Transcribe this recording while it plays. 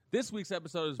This week's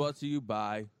episode is brought to you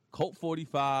by Colt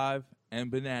 45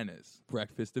 and Bananas,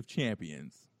 Breakfast of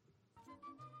Champions.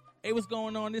 Hey, what's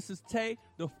going on? This is Tay,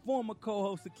 the former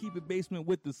co-host of Keep It Basement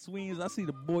with the Sweens. I see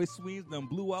the boy Sweens done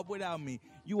blew up without me.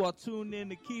 You are tuned in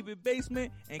to Keep It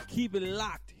Basement and keep it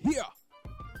locked here.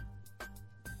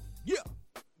 Yeah.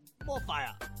 More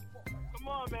fire. Come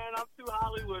on, man. I'm too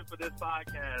Hollywood for this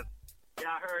podcast. Yeah,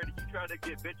 I heard you tried to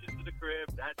get bitches to the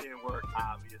crib. That didn't work,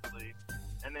 obviously.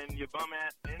 And then your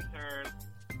bum-ass intern,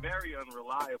 very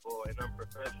unreliable and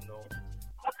unprofessional.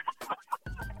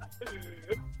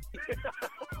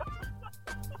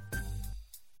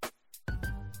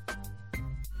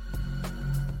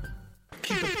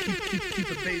 Keep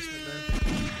it basement,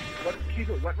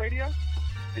 man. What radio?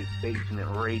 It's Basement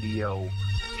Radio.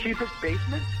 Keep it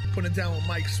basement? Put it down with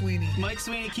Mike Sweeney. Mike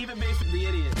Sweeney, Keep It Basement, the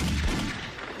idiot.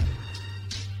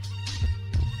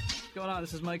 What's going on?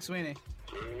 This is Mike Sweeney.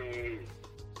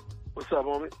 What's up,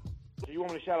 homie? Do you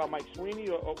want me to shout out Mike Sweeney,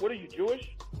 or what are you,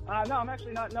 Jewish? No, I'm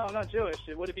actually not. No, I'm not Jewish.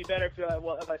 Would it be better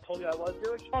if I told you I was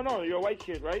Jewish? Oh, no, you're a white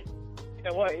kid, right?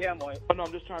 Yeah, white. Yeah, I'm white. Oh, no,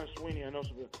 I'm just trying to Sweeney. I know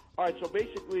something. All right, so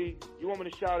basically, you want me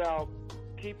to shout out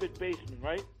Keep It Basement,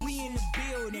 right? We in the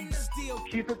building, still.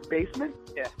 Keep it basement?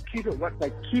 Yeah. Keep it what?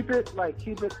 Keep it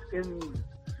in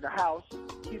the house.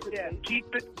 Keep it. Yeah.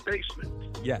 Keep it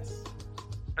basement. Yes.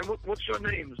 And what's your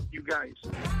names, you guys?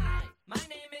 My name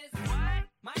is.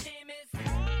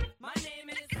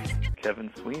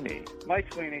 Kevin Sweeney.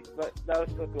 Mike Sweeney, but that was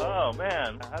so cool. Oh,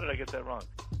 man. How did I get that wrong?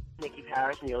 Nikki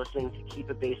Paris, and you're listening to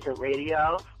Keep It Basement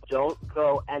Radio. Don't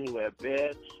go anywhere,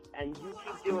 bitch. And you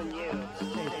keep doing you.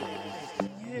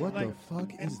 What the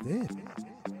fuck is this?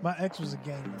 My ex was a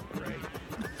gang member, right?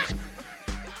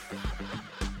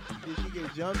 Did she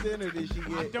get jumped in, or did she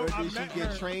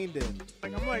get trained in?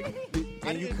 Like, I'm like,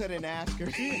 And you couldn't ask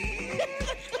her. yeah,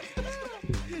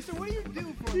 so what do you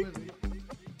do for a living?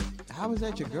 How was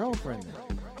that your girlfriend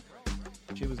then?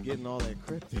 She was getting all that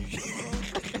cryptic.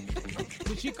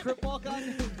 Did she crip walk on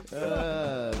you?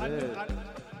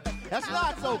 That's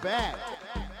not so bad.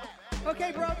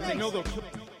 Okay, bro, thanks.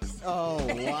 Oh,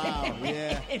 wow,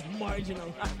 yeah. It's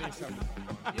marginal.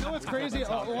 You know what's crazy? A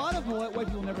lot of white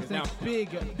people never think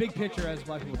big picture as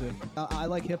black people do. I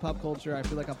like hip-hop culture. I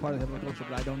feel like I'm part of hip-hop culture,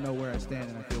 but I don't know where I stand,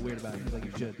 and I feel weird about it. I feel like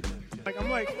you should. Like,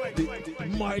 I'm like,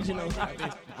 Marginal.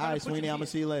 All right, Sweeney, I'm going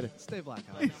to see you later. Stay black,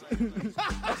 Alex.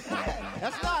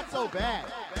 That's not so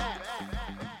bad.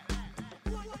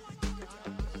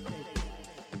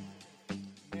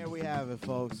 There we have it,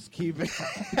 folks. Keep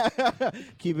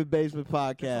it Basement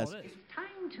Podcast.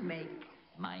 Time to make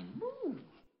my move.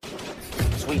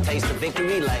 Sweet taste of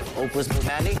victory like Oprah's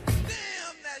Patty.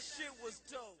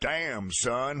 Damn,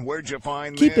 son, where'd you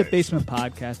find Keep this? It Basement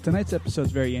Podcast. Tonight's episode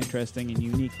is very interesting and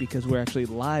unique because we're actually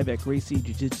live at Gracie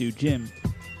Jiu-Jitsu Gym.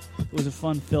 It was a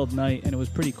fun-filled night, and it was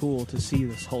pretty cool to see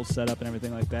this whole setup and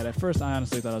everything like that. At first, I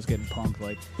honestly thought I was getting punked.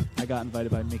 Like, I got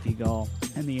invited by Mickey Gall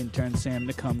and the intern Sam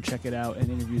to come check it out and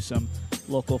interview some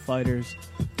local fighters,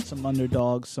 some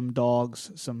underdogs, some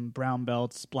dogs, some brown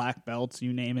belts, black belts,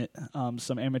 you name it,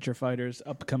 some amateur fighters,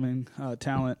 upcoming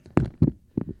talent,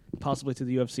 possibly to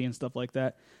the UFC and stuff like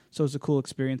that. So it was a cool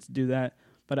experience to do that.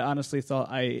 But I honestly thought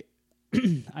I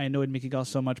annoyed Mickey Gall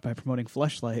so much by promoting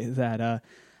Fleshlight that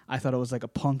I thought it was like a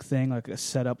punk thing, like a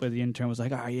setup where the intern was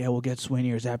like, all right, yeah, we'll get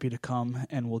Sweeney or Zappy to come,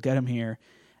 and we'll get him here,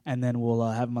 and then we'll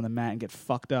have him on the mat and get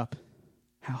fucked up.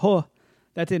 Oh,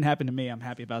 that didn't happen to me. I'm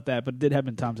happy about that, but it did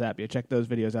happen to Tom Zappia. Check those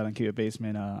videos out on Keep It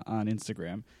Basement on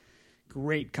Instagram.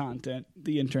 Great content.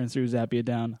 The intern threw Zappia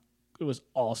down. It was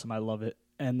awesome. I love it.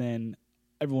 And then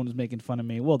everyone was making fun of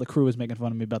me. Well, the crew was making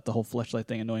fun of me about the whole Fleshlight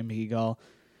thing annoying Mickey Gall,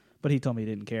 but he told me he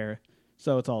didn't care.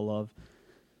 So it's all love.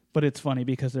 But it's funny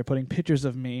because they're putting pictures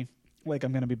of me like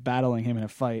I'm going to be battling him in a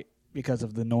fight because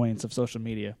of the annoyance of social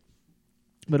media.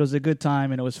 But it was a good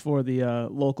time, and it was for the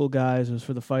local guys. It was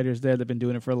for the fighters there that have been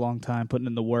doing it for a long time, putting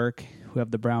in the work, who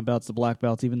have the brown belts, the black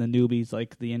belts, even the newbies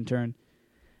like the intern.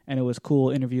 And it was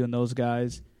cool interviewing those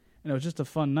guys. And it was just a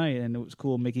fun night, and it was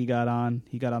cool. Mickey got on.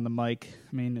 He got on the mic.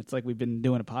 I mean, it's like we've been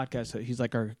doing a podcast. He's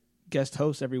like our guest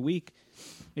host every week.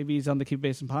 Maybe he's on the Keep It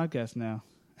Basement podcast now.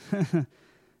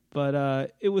 But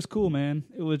it was cool, man.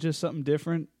 It was just something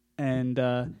different, and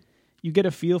you get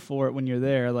a feel for it when you're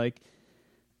there. Like,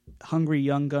 hungry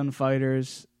young gun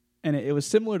fighters, and it was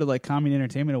similar to like Common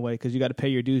Entertainment away because you got to pay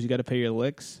your dues, you got to pay your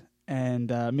licks,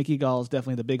 And Mickey Gall is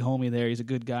definitely the big homie there. He's a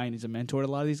good guy, and he's a mentor to a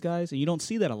lot of these guys. And you don't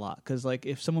see that a lot because, like,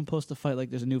 if someone posts a fight, like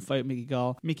there's a new fight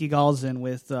Mickey Gall's in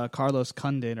with Carlos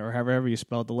Condit, or however you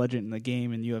spell it, the legend in the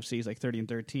game in UFC is like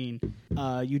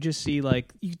 30-13. You just see,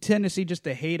 like, you tend to see just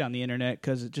the hate on the internet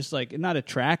because it just, like, it not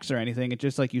attracts or anything. It's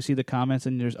just, like, you see the comments,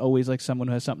 and there's always, like, someone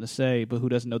who has something to say, but who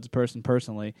doesn't know the person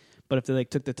personally. But if they, like,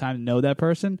 took the time to know that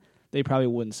person, they probably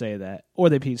wouldn't say that. Or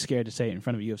they'd be scared to say it in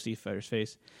front of a UFC fighter's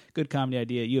face. Good comedy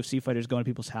idea. UFC fighters going to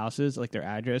people's houses, like their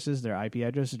addresses, their IP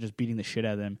addresses, just beating the shit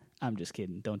out of them. I'm just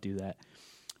kidding. Don't do that.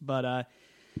 But,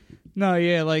 no,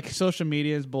 yeah, like, social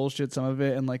media is bullshit, some of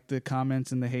it, and, like, the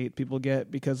comments and the hate people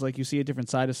get because, like, you see a different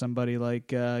side of somebody.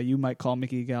 Like, you might call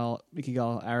Mickey Gall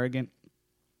arrogant.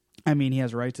 I mean, he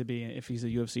has a right to be if he's a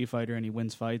UFC fighter and he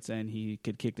wins fights and he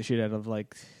could kick the shit out of,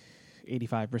 like,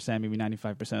 85%, maybe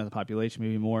 95% of the population,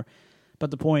 maybe more. But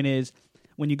the point is,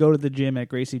 when you go to the gym at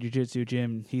Gracie Jiu-Jitsu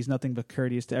Gym, he's nothing but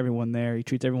courteous to everyone there. He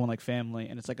treats everyone like family,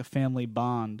 and it's like a family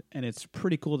bond. And it's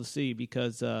pretty cool to see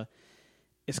because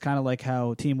it's kind of like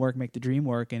how teamwork make the dream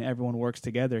work, and everyone works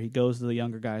together. He goes to the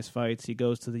younger guys' fights. He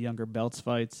goes to the younger belts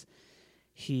fights.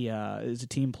 He is a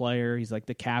team player. He's like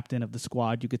the captain of the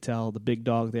squad. You could tell the big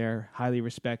dog there, highly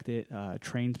respected,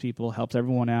 trains people, helps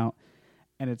everyone out.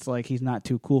 And it's like he's not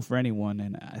too cool for anyone,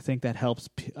 and I think that helps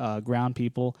ground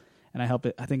people, and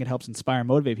I think it helps inspire and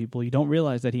motivate people. You don't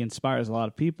realize that he inspires a lot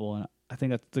of people, and I think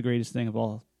that's the greatest thing of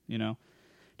all, you know.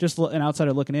 Just an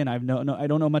outsider looking in, I don't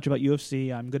know much about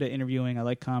UFC. I'm good at interviewing. I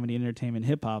like comedy, entertainment,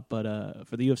 hip-hop, but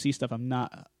for the UFC stuff, I'm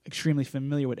not extremely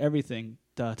familiar with everything.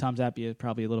 Tom Zappia is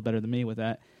probably a little better than me with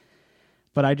that.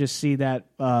 But I just see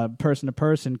that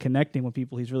person-to-person connecting with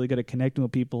people. He's really good at connecting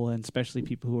with people, and especially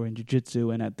people who are in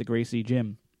jiu-jitsu and at the Gracie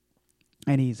Gym.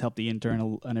 And he's helped the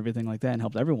intern and everything like that and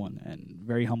helped everyone. And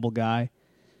very humble guy.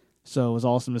 So it was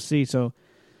awesome to see. So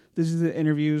this is the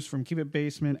interviews from Keep It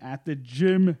Basement at the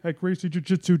gym, at Gracie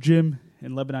Jiu-Jitsu Gym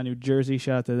in Lebanon, New Jersey.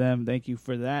 Shout out to them. Thank you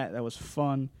for that. That was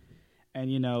fun. And,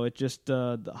 you know, it just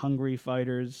the hungry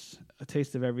fighters, a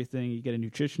taste of everything. You get a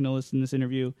nutritionalist in this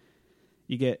interview.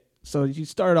 So you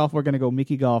start off, we're going to go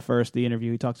Mickey Gall first, the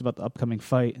interview. He talks about the upcoming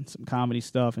fight and some comedy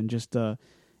stuff and just,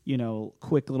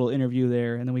 quick little interview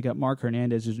there. And then we got Mark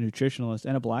Hernandez, who's a nutritionalist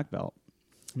and a black belt.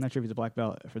 I'm not sure if he's a black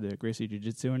belt for the Gracie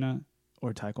Jiu-Jitsu or not,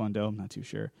 or Taekwondo. I'm not too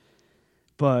sure.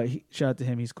 But shout out to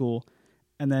him. He's cool.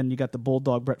 And then you got the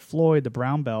Bulldog Brett Floyd, the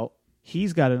brown belt.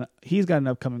 He's got an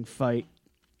upcoming fight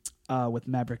with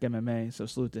Maverick MMA, so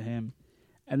salute to him.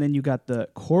 And then you got the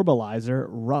Corbalizer,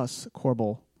 Russ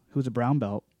Corbel, who's a brown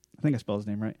belt. I think I spelled his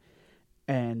name right.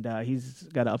 And he's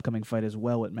got an upcoming fight as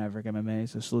well with Maverick MMA,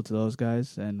 so salute to those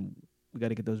guys. And we got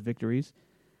to get those victories.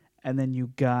 And then you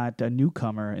got a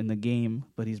newcomer in the game,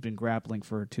 but he's been grappling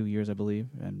for 2 years, I believe,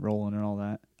 and rolling and all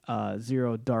that.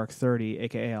 Zero Dark 30,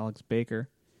 a.k.a. Alex Baker.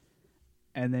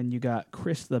 And then you got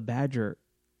Chris the Badger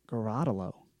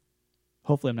Garadolo.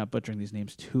 Hopefully I'm not butchering these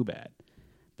names too bad.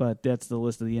 But that's the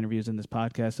list of the interviews in this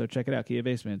podcast, so check it out, Keep It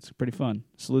Basement. It's pretty fun.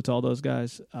 Salute to all those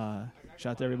guys. Shout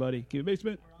out to everybody. Keep It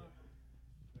Basement.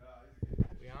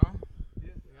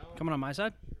 Coming on my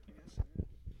side?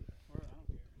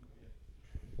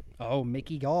 Oh,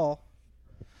 Mickey Gall.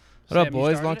 What up,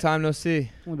 boys? Long time no see.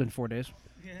 It's only been 4 days.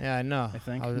 Yeah, I know. I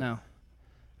think. No.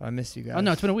 I missed you guys. Oh,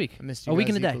 no, it's been a week. I missed you a week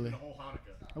guys and a day. equally.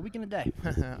 A week and a day.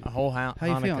 A whole How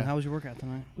you feeling? How was your workout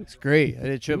tonight? It's great. I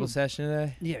did a triple session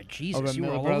today. Yeah, Jesus. Over at You were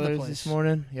Miller all over the Brothers place. this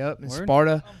morning. Yep, in Word?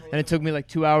 Sparta. And it took me like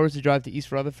 2 hours to drive to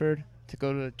East Rutherford to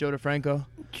go to Joe DeFranco.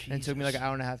 And it took me like an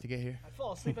hour and a half to get here. I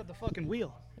fall asleep at the fucking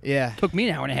wheel. Yeah. Took me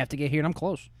an hour and a half to get here, and I'm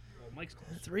close. Mike's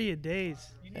close. 3 a days.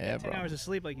 You need Yeah, 10 bro. hours of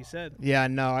sleep, like you said. Yeah,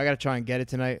 no, I got to try and get it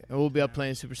tonight. And we'll be up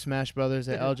playing Super Smash Brothers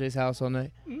at LJ's house all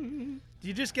night. Do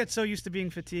you just get so used to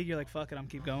being fatigued, you're like, fuck it, I'm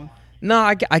keep going? No,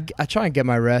 I try and get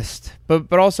my rest,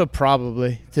 but also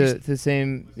probably to the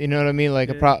same, you know what I mean?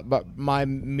 Like but my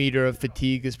meter of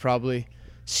fatigue is probably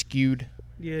skewed.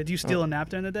 Yeah, do you steal a nap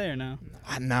during the day or no?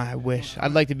 Nah, I wish.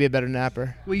 I'd like to be a better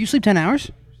napper. Wait, you sleep 10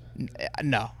 hours?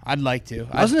 No, I'd like to.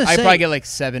 I was gonna I'd say- probably get like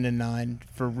 7 and 9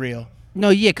 for real. No,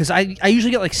 yeah, because I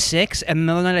usually get like 6, and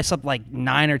the other night I slept like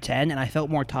 9 or 10, and I felt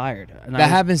more tired. And That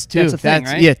happens too. That's the thing,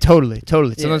 right? Yeah, totally.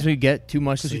 Sometimes Yeah. when you get too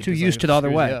much 'Cause sleep, you're too it's used like to the other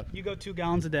screws way. you up. You go 2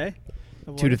 gallons a day?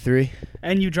 of 2 to water? 3.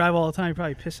 And you drive all the time, you're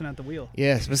probably pissing at the wheel.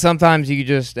 Yes, but sometimes you could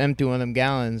just empty one of them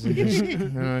gallons and just, you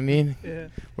know what I mean? Yeah.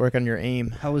 Work on your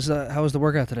aim. How was the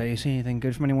workout today? You see anything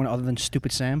good from anyone other than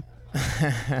stupid Sam?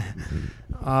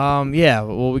 Yeah.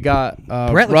 Well, we got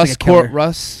Brett looks Russ, like a killer.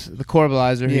 Russ, the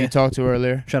Corbalizer, who Yeah. you talked to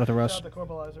earlier, Shout out to Russ. Shout out to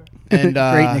Corbalizer. and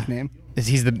Great nickname.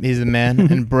 He's the man,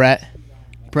 and Brett.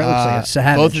 Brett looks like a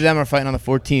savage. Both of them are fighting on the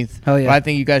 14th. Hell yeah. But I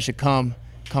think you guys should come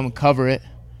and cover it.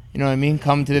 You know what I mean?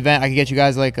 Come to the event. I can get you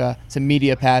guys like some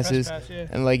media passes, pass, yeah.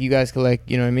 and like you guys could like,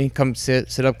 you know what I mean? Come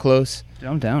sit up close. Dude,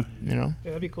 I'm down. You know?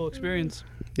 Yeah, that'd be a cool experience.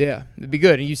 Yeah, it'd be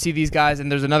good. And you see these guys, and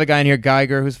there's another guy in here,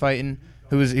 Geiger, who's fighting.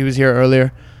 He was here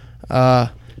earlier.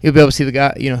 You'll be able to see the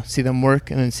guy, you know, see them work,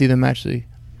 and then see them actually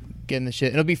getting the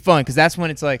shit. It'll be fun because that's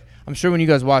when it's like, I'm sure when you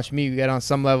guys watch me, you get on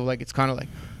some level like it's kind of like,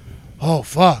 oh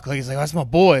fuck, like it's like that's my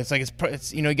boy. It's like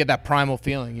it's you know, you get that primal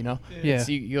feeling, you know. Yeah.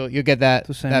 So you'll get that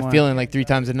way. feeling like 3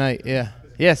 times a night. Yeah.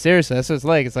 Yeah. Seriously, that's what it's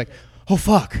like. It's like, oh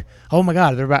fuck, oh my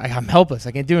god, I'm helpless.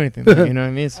 I can't do anything. Like, you know what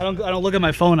I mean? I don't look at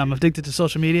my phone. I'm addicted to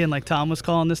social media, and like Tom was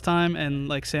calling this time, and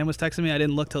like Sam was texting me. I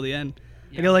didn't look till the end.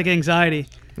 I get like anxiety.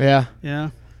 Yeah.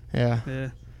 Yeah. Yeah. Yeah.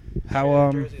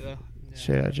 How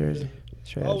Straight out of Jersey.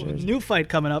 Straight out of Jersey. New fight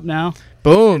coming up now.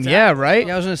 Boom. Yeah. Right.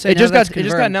 Yeah, I was gonna say it now just that's got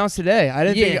confirmed. announced today. I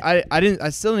didn't Yeah. think I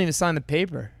still didn't even sign the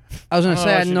paper. I was gonna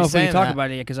say I didn't know if we could could talk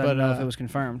about it yet because I didn't know if it was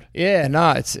confirmed. Yeah,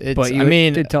 no, it's. But you I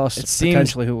mean, did tell us it seems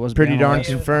potentially who it was. pretty behind darn all that.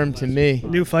 confirmed to me.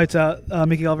 New fights out.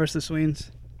 Miguel versus the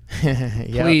Sweens.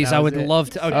 Yeah, Please, that I was would it. love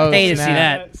to. I would Oh, pay to see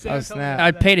snap. that. Oh, snap.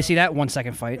 I'd pay to see that 1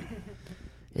 second fight.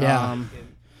 Yeah.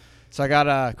 So I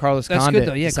got Carlos That's Condit. good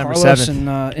though. Yeah, December Carlos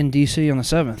 7th. in DC on the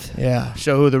 7th. Yeah,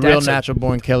 show who the real That's a- natural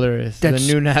born killer is. The that's-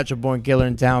 new natural born killer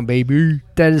in town, baby.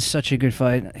 That is such a good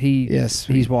fight. Yes.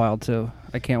 He's wild too.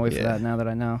 I can't wait for Yeah. that now that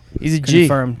I know. He's a G.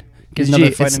 Confirmed. He's Get a G.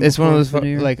 another fight in It's one of before those the new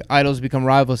year. like idols become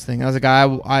rivals thing. I was a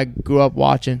guy I grew up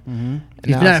watching. Mhm. And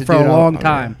He's now been it's at it for a dude long I'm-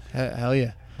 time. Hell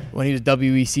yeah. When he was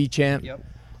WEC champ. Yep.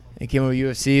 And came with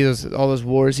UFC, all those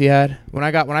wars he had. When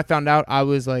I found out, I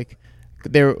was like,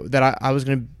 I was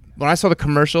gonna. When I saw the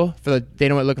commercial for the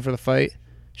Dana White Looking for the Fight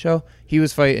show, he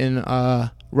was fighting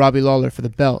Robbie Lawler for the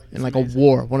belt in like a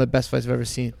war, one of the best fights I've ever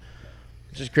seen.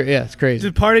 It's just yeah, it's crazy.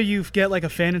 Did part of you get like a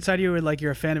fan inside you, where like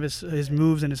you're a fan of his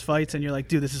moves and his fights, and you're like,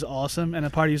 dude, this is awesome, and a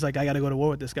part of you's like, I got to go to war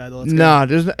with this guy though. Let's go. Nah,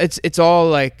 it's all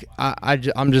like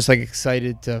I'm just like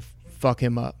excited to fuck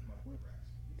him up.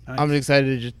 Nice. I'm excited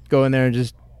to just go in there and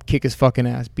just kick his fucking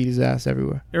ass, beat his ass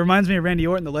everywhere. It reminds me of Randy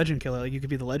Orton, the Legend Killer. Like you could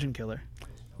be the Legend Killer.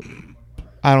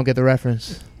 I don't get the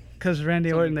reference. Because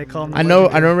Randy Orton, they call him. The I know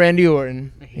Legend Killer. Randy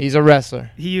Orton. He's a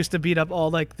wrestler. He used to beat up all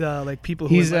like the people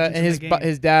who He's were legends and in the game.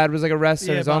 his dad was like a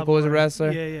wrestler. Yeah, His Bob uncle was a Orton.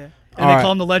 wrestler. Yeah, yeah. And All they right.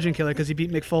 call him the Legend Killer because he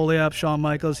beat Mick Foley up, Shawn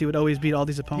Michaels. He would always beat all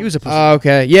these opponents. He was a pussy.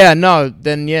 Okay. Yeah. No.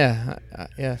 Then yeah.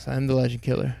 Yes, I'm the Legend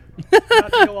Killer.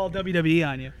 Not to go all WWE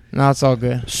on you. No, it's all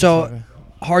good. So,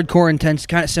 hardcore, intense,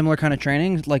 kind of similar kind of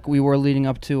training, like we were leading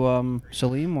up to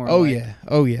Salim. Or Oh like, yeah.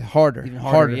 Oh yeah. Harder. Even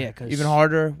harder, yeah, 'cause- Even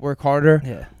harder. Work harder.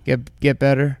 Yeah. Get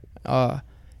better.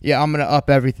 Yeah. I'm gonna up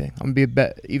everything. I'm gonna be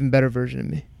even better version of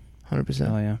me. 100%.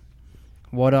 Oh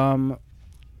yeah.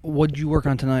 What'd you work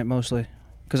on tonight mostly?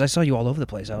 Because I saw you all over the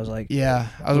place. I was like, Yeah,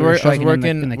 I was we were working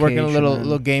in the working a cage little and then-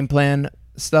 little game plan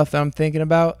stuff that I'm thinking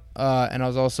about, and I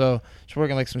was also just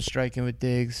working like some striking with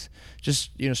digs,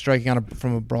 just striking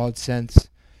from a broad sense,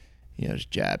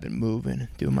 just jabbing, moving,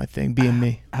 doing my thing, being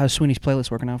me. How's Sweeney's playlist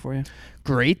working out for you?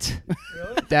 Great,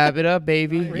 dab it up,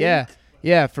 baby.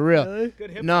 Yeah, for real. Really?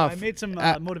 Good hip. No, I made some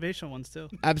motivational ones too.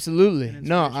 Absolutely.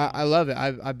 No, I love it.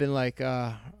 I've been like,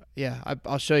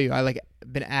 I'll show you. I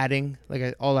been adding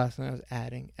all last night. I was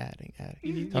adding.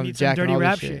 You need, So I'm you need some jacking dirty all this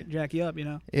rap shit. shit. Jack you up, you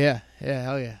know. Yeah,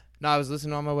 hell yeah. No, I was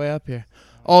listening on my way up here.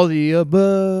 All the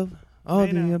above, all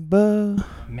the above,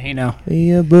 Me now.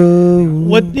 the above.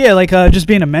 What? Yeah, like just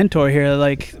being a mentor here.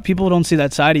 Like people don't see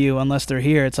that side of you unless they're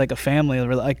here. It's like a family.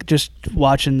 Like just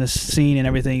watching this scene and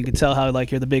everything, you can tell how like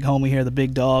you're the big homie here, the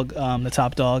big dog, the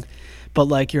top dog. But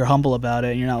like you're humble about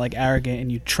it, and you're not like arrogant,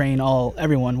 and you train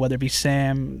everyone, whether it be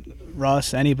Sam,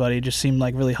 Russ, anybody. Just seem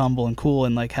like really humble and cool,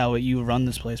 and like how you run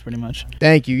this place pretty much.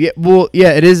 Thank you. Yeah, well,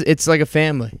 yeah, it is. It's like a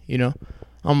family,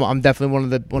 I'm definitely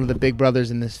one of the big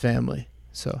brothers in this family.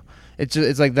 So it's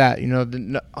like that,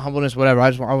 the humbleness, whatever. I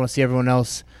want to see everyone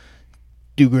else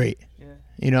do great.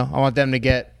 Yeah. I want them to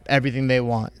get everything they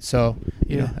want. So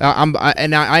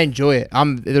I enjoy it.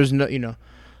 There's no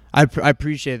I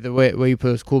appreciate the way you put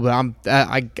it. It's cool, but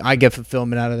I get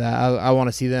fulfillment out of that. I want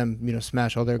to see them,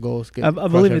 smash all their goals. I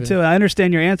believe it too. I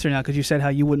understand your answer now because you said how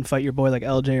you wouldn't fight your boy like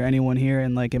LJ or anyone here,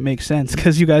 and like it makes sense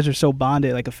because you guys are so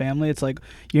bonded like a family. It's like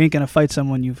you ain't gonna fight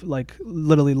someone you like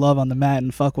literally love on the mat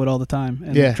and fuck with all the time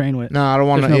and train with. No, I don't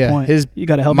want to. There's no Yeah, point. You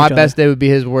gotta help my each best other. day would be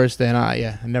his worst day, and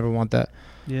I never want that.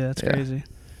 Yeah, that's crazy.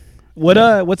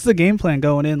 What's the game plan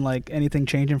going in? Like anything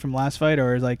changing from last fight,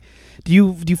 or like do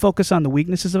you focus on the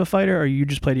weaknesses of a fighter, or you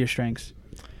just play to your strengths?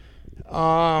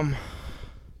 I'll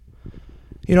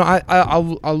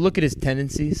look at his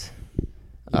tendencies.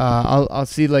 I'll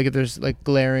see like if there's like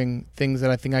glaring things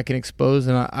that I think I can expose,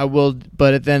 and I will.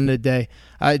 But at the end of the day,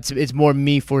 it's more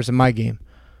me forcing my game.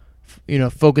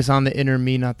 Focus on the inner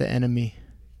me, not the enemy.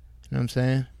 know what I'm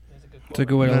saying? It's a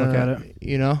good way to look at it.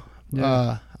 You know,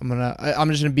 Yeah. I'm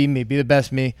just gonna be me, be the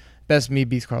best me. Best me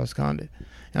beats Carlos Condit.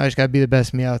 I just gotta be the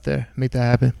best me out there, make that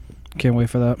happen. Can't wait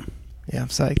for that. Yeah, I'm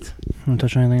psyched. Want to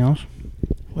touch on anything else?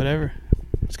 Whatever.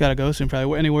 It's got to go soon,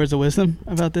 probably. Any words of wisdom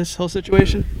about this whole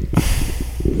situation?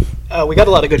 We got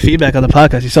a lot of good feedback on the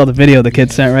podcast. You saw the video the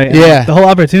kid sent, right? Yeah. The whole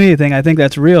opportunity thing, I think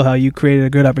that's real, how you created a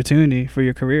good opportunity for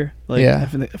your career. Like, Yeah. I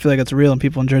feel like it's real, and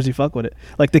people in Jersey fuck with it.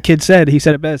 Like the kid said, he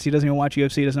said it best. He doesn't even watch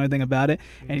UFC, doesn't know anything about it,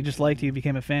 and he just liked you,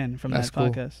 became a fan from That's that cool.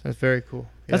 podcast. That's very cool.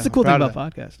 That's Yeah, the cool I'm thing proud about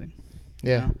of that. podcasting.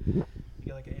 Yeah. You know? You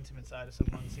get like an intimate side of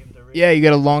someone. Seems to Yeah, you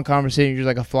get a long conversation. You're just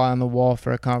like a fly on the wall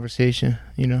for a conversation.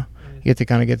 You know, you get to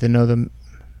kind of get to know them,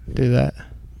 do that.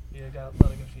 Yeah, got a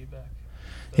lot of good feedback.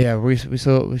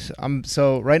 Yeah,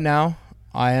 so right now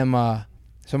I am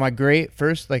so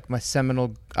my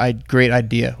seminal great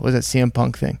idea was that CM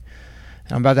Punk thing.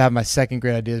 And I'm about to have my second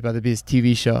great idea. It's about to be this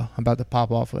TV show I'm about to pop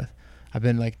off with. I've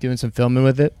been like doing some filming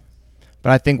with it,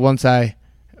 but I think once I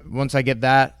get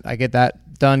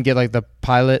that done, get like the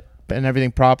pilot and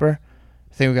everything proper,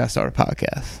 I think we gotta start a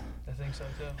podcast. I think so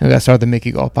too. And we gotta start the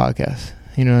Mickey Golf podcast.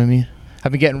 You know what I mean?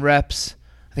 I've been getting reps.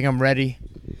 I think I'm ready.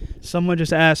 Someone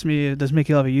just asked me, does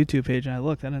Mickey have a YouTube page? And I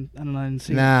looked. I didn't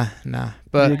see. Nah.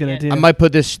 But Be a good idea. I might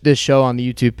put this show on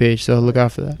the YouTube page, so look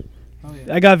out for that.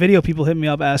 I got video people hitting me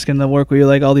up asking to work with you,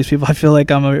 like all these people. I feel like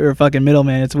I'm a fucking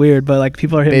middleman. It's weird, but like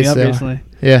people are hitting me up Basically. recently.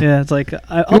 Yeah. It's like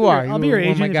I'll be your You're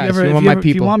one of my agent. guys. If You're you, one of my if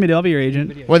you people. want me to, I'll be your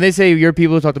agent. When they say your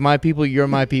people talk to my people, you're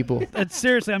my people.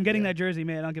 Seriously, I'm getting that jersey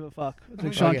made. I don't give a fuck. It's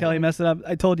like Sean Okay. Kelly messed it up.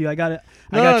 I told you, I got it.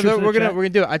 No, we're gonna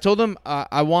do it. I told them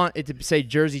I want it to say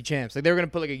Jersey Champs. Like they were gonna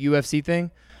put like a UFC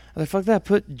thing. I was like, fuck that.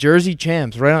 Put Jersey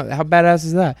Champs right on. How badass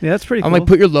is that? Yeah, that's pretty. I'm cool. like,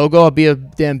 put your logo. I'll be a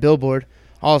damn billboard.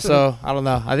 Also, I don't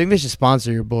know. I think they should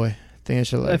sponsor your boy. I think they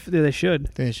should. Like, They should. I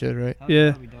think they should, right?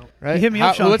 Yeah. Right. Hit me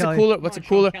up, Sean Kelly.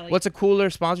 What's a cooler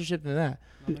sponsorship than that?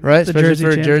 Right. The Especially Jersey for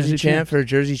a Champ, Jersey Jersey champ, Champ. for a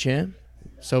Jersey champ.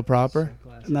 So proper.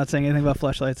 I'm not saying anything about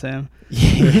Fleshlight, Sam.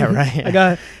 Yeah,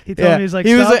 right. He told me, he's like,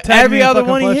 he was stop like tagging every me in other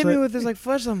fucking one he hit me Fleshlight. with is like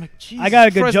Fleshlight. I'm like, Jesus I got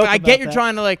a good Christ. joke I about get you're that.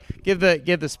 trying to like give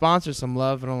the sponsor some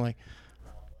love, and I'm like,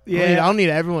 Yeah. I don't need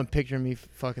everyone picturing me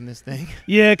fucking this thing.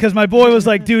 Yeah, because my boy was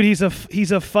like, dude, he's a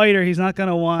fighter. He's not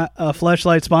gonna want a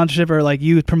Fleshlight sponsorship or like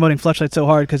you promoting Fleshlight so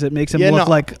hard because it makes him look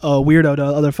like a weirdo to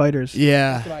other fighters.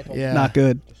 Yeah. Not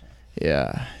good.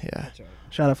 Yeah.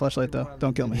 Shout out Fleshlight though.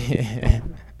 Don't kill me.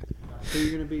 So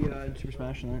you're gonna be in Super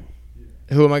Smash tonight?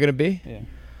 Who am I gonna be? Yeah.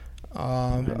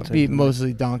 I'll be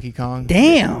mostly Donkey Kong.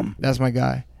 Damn. That's my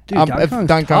guy. Dude, Donkey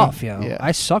Kong's tough, yo.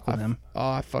 I suck with him.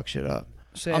 Oh, I fuck shit up.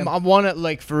 Sam. I want to,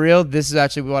 like, for real, this is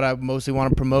actually what I mostly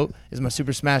want to promote is my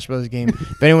Super Smash Brothers game.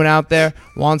 If anyone out there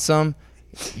wants some,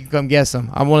 you can come get some.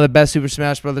 I'm one of the best Super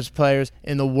Smash Brothers players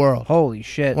in the world. Holy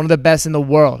shit. One of the best in the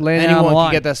world. Laying it on Anyone the can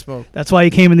line. get that smoke. That's why he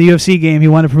came in the UFC game. He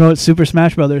wanted to promote Super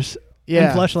Smash Brothers.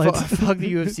 Yeah, And Fleshlights. fuck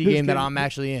the UFC game that I'm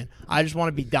actually in. I just want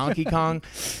to be Donkey Kong,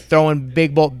 throwing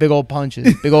big old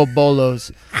punches, big old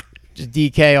bolos, just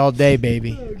DK all day,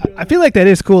 baby. I feel like that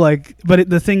is cool. Like, but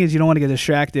the thing is, you don't want to get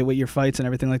distracted with your fights and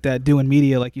everything like that. Doing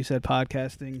media, like you said,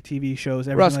 podcasting, TV shows,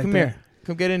 everything Russ, like come that. here.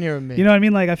 Come get in here with me. You know what I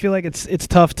mean? Like, I feel like it's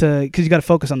tough to because you got to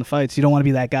focus on the fights. You don't want to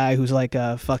be that guy who's like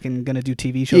fucking gonna do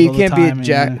TV shows. Yeah, you all can't the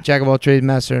be time a jack of all trades,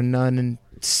 master of none, and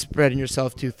spreading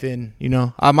yourself too thin. You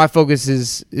know, my focus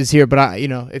is here, but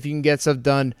if you can get stuff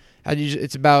done,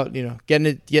 it's about getting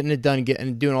it done,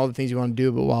 and doing all the things you want to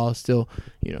do, but while still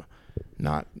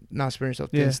not spreading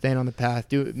yourself thin, Yeah. staying on the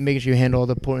path, making sure you handle all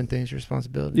the important things, your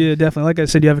responsibility. Yeah, definitely. Like I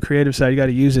said, you have a creative side. You got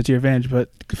to use it to your advantage, but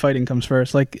fighting comes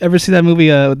first. Like, ever see that movie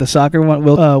with the soccer one,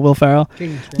 Will Ferrell?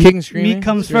 Kicking and screaming. Meat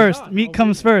comes first. Meat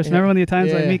comes first. Yeah. Remember when the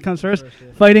Italians like Yeah. meat comes first?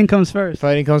 Fighting comes first.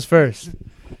 Fighting comes first.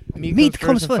 Meat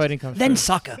comes and first, fighting comes then first.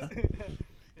 soccer.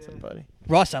 Buddy.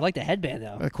 Russ, I like the headband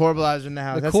though. The Corbalizer in the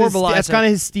house. The That's Corbalizer. kind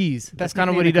of his steez. That's Best kind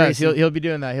of nickname what he in does. Gracie. He'll be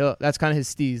doing that. That's kind of his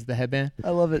steez. The headband.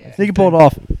 I love it. He can pull it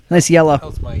off. Nice yellow.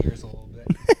 Helps my ears a little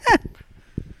bit.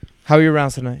 How are your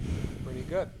rounds tonight? Pretty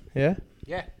good. Yeah.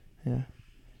 Yeah. Yeah.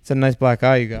 It's a nice black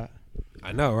eye you got.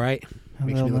 I know, right?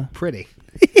 Makes Hello, me man. look pretty.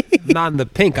 I'm not in the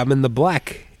pink. I'm in the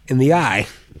black in the eye.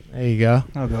 There you go.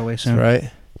 I'll go away That's soon. right.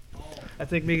 I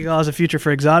think Miguel has a future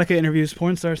for Exotica interviews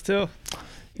porn stars too.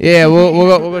 Yeah, we'll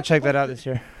go check that out this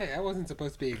year. Hey, I wasn't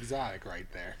supposed to be exotic right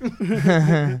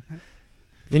there.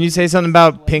 Didn't you say something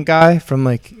about pink eye from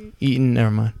like eating?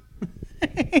 Never mind.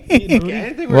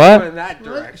 Anything we're What? going in that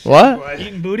direction. What? but-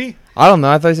 Eating booty? I don't know.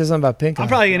 I thought you said something about pink eye. I'm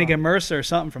probably gonna get Mercer or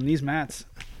something from these mats.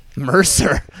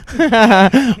 Mercer.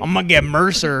 I'm gonna get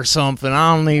Mercer or something.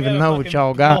 I don't even know what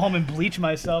y'all Go got. home and bleach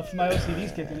myself. My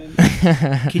OCD's kicking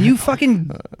in. Can you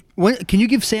can you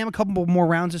give Sam a couple more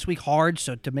rounds this week hard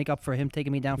to make up for him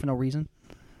taking me down for no reason?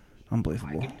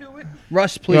 Unbelievable.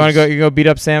 Russ, please. You want to go? You go beat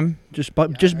up Sam? Just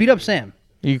beat up Sam.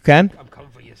 You can. I'm coming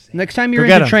for you, Sam. Next time you're Go in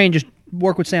get the him. train, just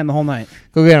work with Sam the whole night.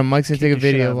 Go get him. Mike's gonna Kick take a the shit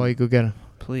out video of while you go get him.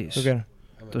 Please. Go get him.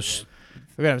 Those-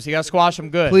 Go get him. So you gotta squash him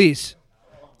good. Please.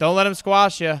 Don't let him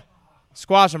squash you.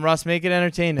 Squash him, Russ. Make it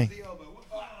entertaining.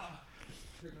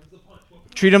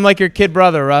 Treat him like your kid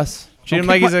brother, Russ. Treat Don't him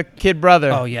like kick he's a kid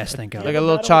brother. Oh, yes, thank God. Like a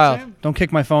little child. Don't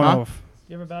kick my phone Huh? off.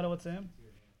 You ever battle with Sam?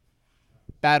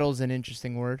 Battle's an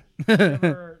interesting word. You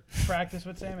ever practice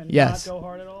with Sam and Yes. not go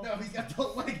hard at all? No, he's got the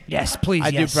leg. Yes, please. I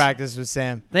yes. do practice with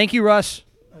Sam. Thank you, Russ.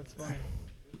 That's funny.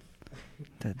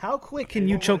 How quick can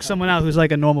you choke someone out who's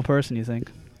like a normal person, you think?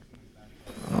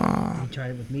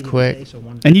 Quick.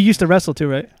 And you used to wrestle too,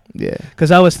 right? Yeah.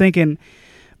 Because I was thinking,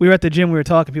 we were at the gym, we were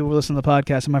talking, people were listening to the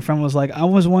podcast, and my friend was like, I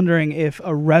was wondering if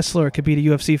a wrestler could beat a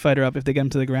UFC fighter up if they get him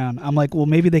to the ground. I'm like, well,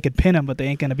 maybe they could pin him, but they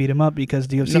ain't going to beat him up because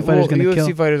the UFC fighter's going to kill.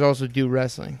 UFC fighters also do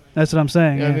wrestling. That's what I'm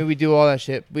saying. You know Yeah. what I mean? We do all that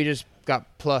shit. We just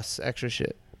got plus extra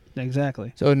shit.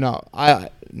 Exactly. So no,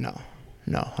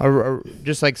 no.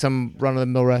 Just like some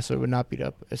run-of-the-mill wrestler would not beat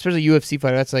up, especially UFC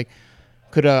fighter. That's like,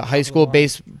 could a high school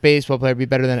baseball player be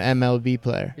better than an MLB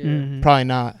player? Mhm. Probably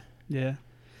not. Yeah. You know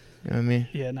what I mean?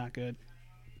 Yeah, not good.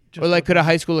 Or like, could a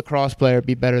high school lacrosse player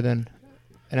be better than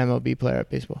an MLB player at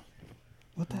baseball?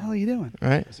 What the hell are you doing?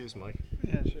 Right? Excuse Mike.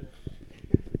 Yeah, sure.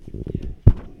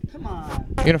 Come on.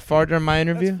 You gonna fart during my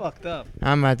interview? That's fucked up.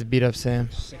 I'm gonna have to beat up Sam.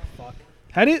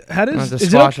 How I'm gonna does have to is it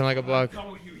squash okay- him like a bug.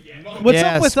 What's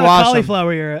Yeah, up with squash 'em.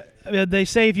 cauliflower ear? They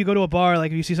say if you go to a bar,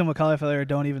 like if you see someone with cauliflower ear,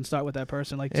 don't even start with that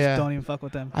person. Like just Yeah. don't even fuck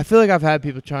with them. I feel like I've had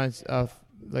people try and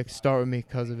like start with me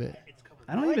because of it.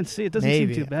 I don't even see it. Doesn't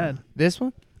Maybe. seem too bad. This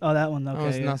one? Oh, that one. Okay. That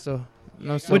one's yeah. not so.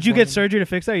 No, so Would you get funny. surgery to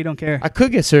fix that? Or you don't care. I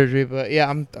could get surgery, but yeah,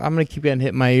 I'm gonna keep getting hit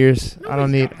in my ears. I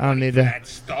don't need that.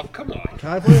 Stuff, come on.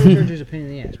 Cauliflower surgery is a pain in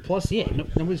the ass. Plus, yeah,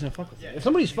 nobody's gonna fuck with you. If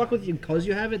somebody's fuck with you because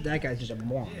you have it, that guy's just a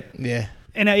moron. Yeah.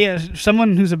 And yeah,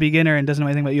 someone who's a beginner and doesn't know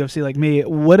anything about UFC like me.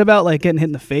 What about like getting hit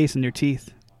in the face and your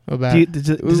teeth? What about? Do you, does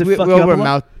it we fuck you up a wear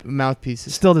lot?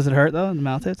 mouthpieces. Still, does it hurt though? The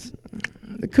mouth hits.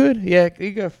 It could. Yeah,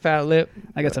 you got a fat lip.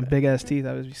 I got some big ass teeth.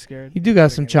 I would be scared. You do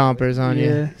got some chompers on you.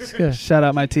 Yeah. It's good. Shout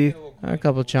out my teeth. A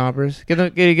couple chompers.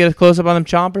 Get a close up on them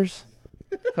chompers.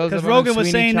 Because Rogan was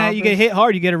saying that you get hit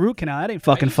hard, you get a root canal. That ain't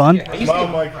fucking fun. I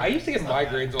used to get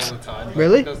migraines all the time.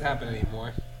 Really? It doesn't happen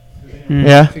anymore.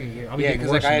 Yeah. Yeah,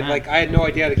 because like I had no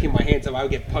idea how to keep my hands up. I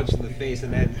would get punched in the face,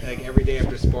 and then like every day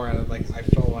after sport, I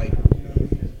felt like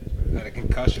I had a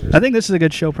concussion. I think this is a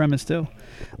good show premise too.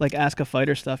 Like ask a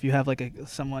fighter stuff. You have like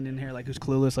someone in here like who's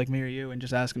clueless like me or you, and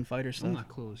just asking fighter stuff. I'm not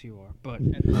clueless, you are, but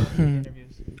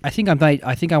interviews. I think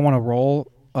I want to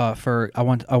roll for I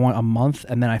want a month,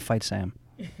 and then I fight Sam.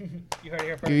 You heard it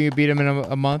here You think you beat him in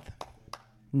a month?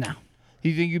 No.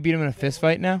 You think you beat him in a fist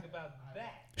fight now?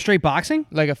 Straight boxing?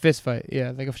 Like a fist fight,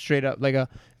 yeah, like a straight up,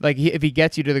 if he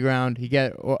gets you to the ground,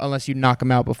 unless you knock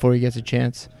him out before he gets a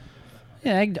chance.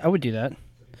 Yeah, I would do that.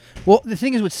 Well, the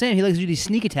thing is with Sam, he likes to do these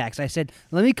sneak attacks. I said,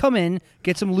 let me come in,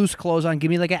 get some loose clothes on, give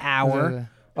me like an hour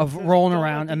of rolling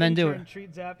around, and then do it.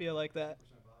 Treat Zappia like that.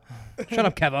 Shut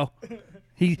up, Kevo.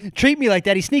 He treat me like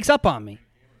that. He sneaks up on me.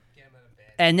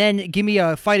 And then give me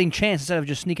a fighting chance instead of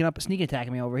just sneak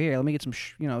attacking me over here. Let me get some,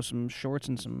 some shorts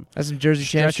and some. That's some Jersey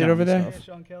Champ shit over there. Yeah,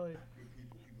 Sean Kelly.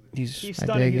 He's I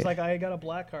stunning. dig He's it. like, I got a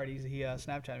black card. He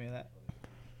Snapchatted me that.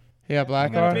 He got black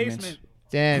I got a card. basement.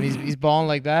 Damn, he's balling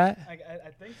like that. I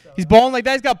think so. He's balling like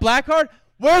that. He's got black card.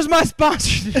 Where's my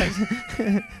sponsor?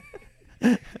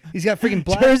 He's got freaking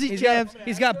black. Jersey Champs.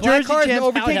 He's got black Jersey cards and Champs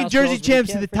overtaking outhouse Jersey girls, but Champs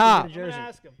he to the can't freaking top. get a jersey.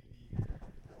 Ask him.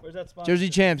 Where's that sponsor? Jersey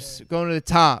Champs going to the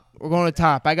top. We're going to the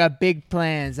top. I got big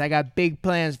plans.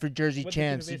 for Jersey What's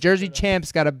Champs. the The Jersey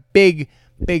Champs got a big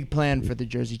plan for the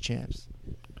Jersey Champs.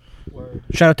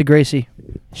 Shout out to Gracie.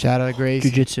 Shout out to Gracie.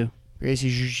 Jiu-Jitsu. Gracie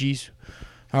Jiu-Jitsu.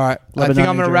 All right. I Lebanon, think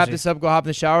I'm New going to wrap Jersey. this up, go hop in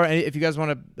the shower. And if you guys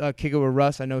want to kick it with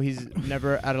Russ, I know he's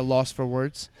never at a loss for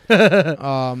words. He's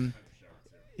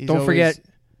Don't always- forget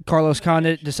Carlos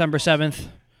Condit, December 7th.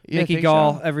 Yeah, Nikki thanks,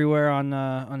 Gall Sean. everywhere on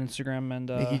Nikki and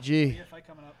Nikki G.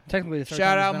 Technically, the third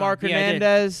Shout time he's out been Mark on. Yeah, I did.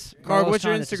 Hernandez. Mark, Carlos what's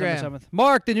your Condit, December Instagram? 7th.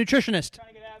 Mark, the nutritionist.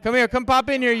 Come here, come pop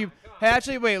in here. Hey,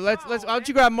 actually, wait. Let's. Why don't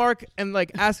you grab Mark and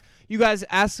ask you guys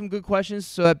some good questions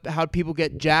so that how people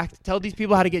get jacked. Tell these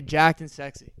people how to get jacked and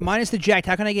sexy. Minus the jacked.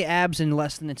 How can I get abs in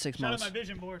less than 6 Shout out months? my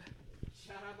vision board.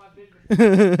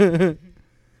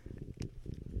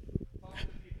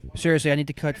 Seriously, I need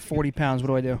to cut 40 pounds. What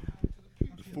do I do?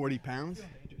 40 pounds?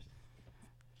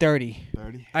 30.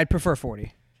 30? I'd prefer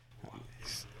 40.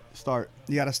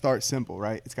 You got to start simple,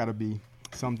 right? It's got to be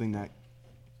something that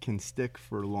can stick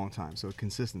for a long time. So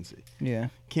consistency. Yeah.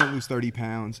 Can't lose 30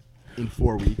 pounds in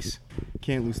 4 weeks.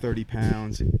 Can't lose 30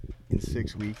 pounds in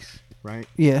 6 weeks, right?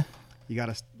 Yeah. You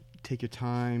got to take your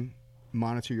time,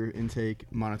 monitor your intake,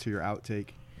 monitor your outtake.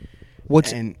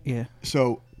 Yeah.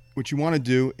 So what you want to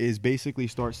do is basically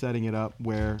start setting it up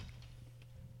where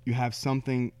you have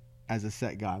something as a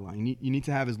set guideline. You need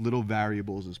to have as little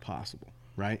variables as possible,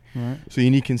 right? Right. So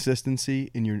you need consistency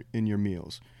in your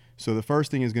meals. So the first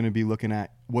thing is going to be looking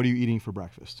at, what are you eating for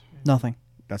breakfast? Nothing.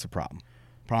 That's a problem.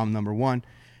 Problem number one,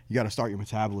 you got to start your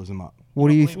metabolism up. What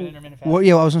do you?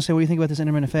 Yeah, I was gonna say, what do you think about this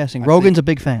intermittent fasting? Rogan's a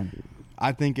big fan.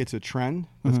 I think it's a trend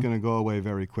that's going to go away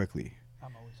very quickly.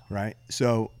 Right?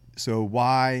 So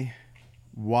why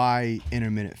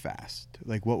intermittent fast?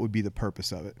 Like, what would be the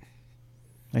purpose of it?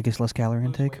 I guess less calorie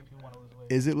intake.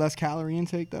 Is it less calorie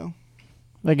intake though?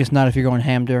 I guess not if you're going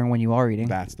ham during when you are eating.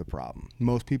 That's the problem.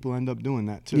 Most people end up doing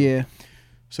that too. Yeah.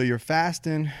 So you're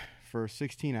fasting for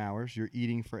 16 hours, you're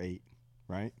eating for 8,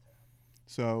 right?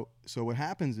 So what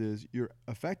happens is you're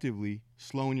effectively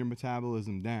slowing your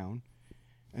metabolism down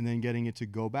and then getting it to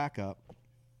go back up.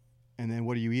 And then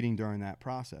what are you eating during that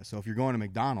process? So if you're going to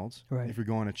McDonald's, Right. if you're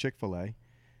going to Chick-fil-A,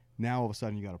 now all of a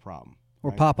sudden you got a problem.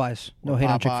 Or right? Popeyes. No Or hate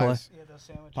on Chick-fil-A.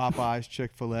 Popeyes,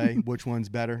 Chick-fil-A, which one's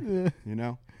better? Yeah. You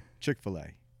know? Chick-fil-A.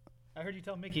 I heard you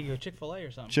tell Mickey you go Chick-fil-A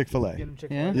or something. Chick-fil-A. Get him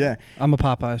Chick-fil-A. Yeah? I'm a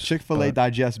Popeyes. Chick-fil-A but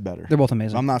digests better. They're both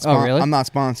amazing. I'm not. Oh, really? I'm not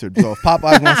sponsored. So if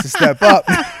Popeyes wants to step up,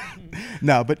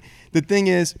 no. But the thing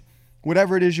is,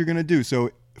 whatever it is you're gonna do.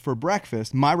 So for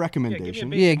breakfast, my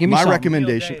recommendation. Yeah, give me my something.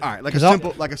 recommendation. All right, like 'Cause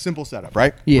a simple setup,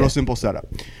 right? Yeah. Real simple setup.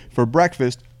 For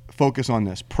breakfast, focus on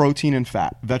this: protein and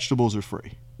fat. Vegetables are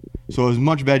free. So as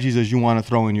much veggies as you want to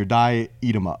throw in your diet,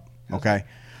 eat them up. Okay.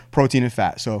 Protein and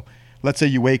fat. So let's say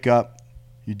you wake up,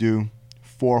 you do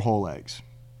 4 whole eggs.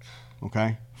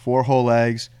 Okay, 4 whole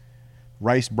eggs,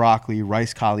 rice broccoli,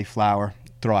 rice cauliflower,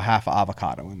 throw a half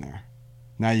avocado in there.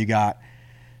 Now you got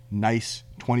nice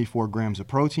 24 grams of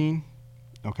protein,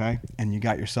 okay, and you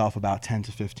got yourself about 10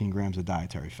 to 15 grams of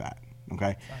dietary fat,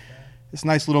 okay? It's a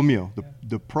nice little meal.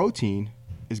 The protein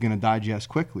is going to digest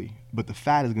quickly, but the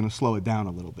fat is going to slow it down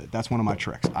a little bit. That's one of my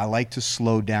tricks. I like to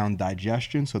slow down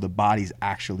digestion so the body's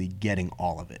actually getting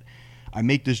all of it. I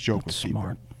make this joke with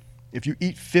people. If you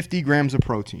eat 50 grams of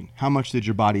protein, how much did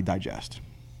your body digest?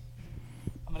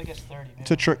 I'm going to guess 30. Man.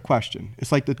 It's a trick question.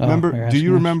 It's like you're do you asking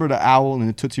us? remember the owl in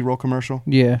the Tootsie Roll commercial?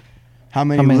 Yeah. How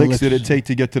many licks did it take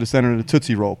to get to the center of the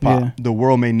Tootsie Roll pop? Yeah. The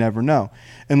world may never know.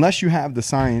 Unless you have the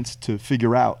science to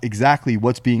figure out exactly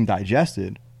what's being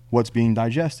digested,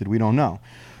 we don't know.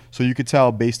 So you could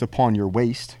tell based upon your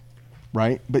waist,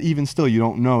 right? But even still, you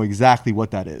don't know exactly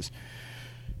what that is.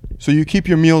 So you keep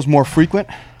your meals more frequent.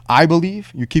 I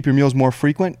believe you keep your meals more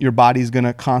frequent, your body's going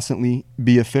to constantly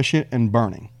be efficient and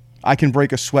burning. I can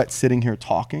break a sweat sitting here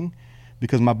talking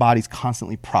because my body's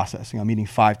constantly processing. I'm eating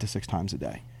 5 to 6 times a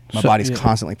day. My body's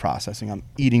constantly processing. I'm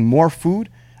eating more food.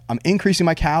 I'm increasing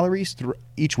my calories through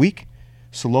each week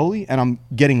slowly, and I'm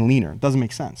getting leaner. It doesn't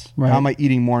make sense. Right. How am I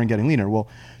eating more and getting leaner? Well,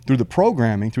 through the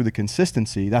programming, through the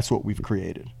consistency, that's what we've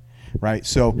created, right?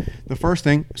 So the first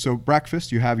thing, so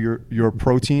breakfast, you have your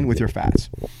protein with your fats.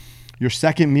 Your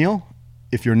second meal,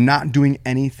 if you're not doing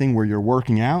anything where you're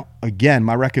working out, again,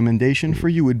 my recommendation for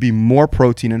you would be more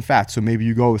protein and fat. So maybe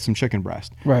you go with some chicken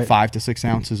breast, Right. 5 to 6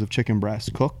 ounces of chicken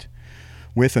breast cooked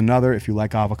with another, if you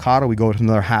like avocado, we go with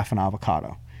another half an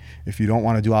avocado. If you don't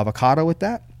want to do avocado with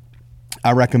that,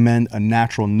 I recommend a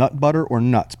natural nut butter or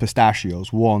nuts,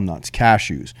 pistachios, walnuts,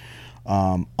 cashews,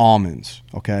 almonds,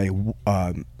 okay?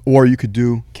 Or you could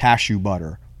do cashew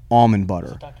butter, almond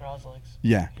butter. Dr. Oz likes.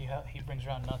 Yeah. He brings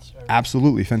around nuts.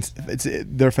 Absolutely.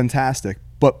 They're fantastic.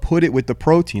 But put it with the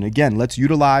protein. Again, let's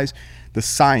utilize the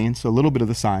science, a little bit of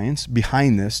the science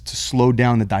behind this to slow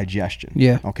down the digestion.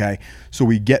 Yeah. Okay? So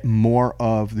we get more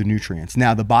of the nutrients.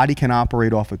 Now, the body can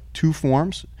operate off of 2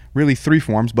 forms, really 3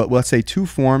 forms, but let's say 2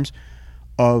 forms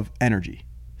of energy: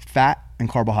 fat and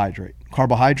carbohydrate.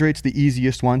 Carbohydrate's the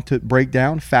easiest one to break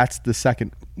down. Fat's the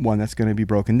second one that's going to be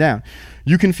broken down.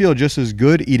 You can feel just as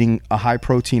good eating a high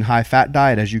protein, high fat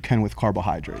diet as you can with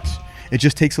carbohydrates. It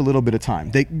just takes a little bit of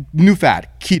time. New fad,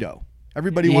 keto.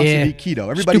 Everybody wants to be keto.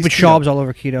 Everybody's Stupid keto. Schaub's all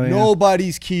over keto. Yeah.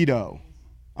 Nobody's keto.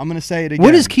 I'm going to say it again.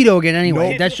 What is keto again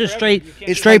anyway? That's just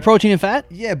straight protein and fat?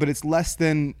 Yeah, but it's less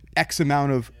than X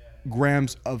amount of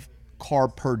grams of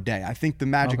carb per day. I think the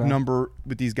magic number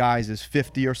with these guys is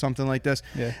 50 or something like this.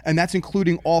 Yeah. And that's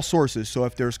including all sources. So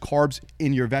if there's carbs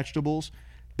in your vegetables,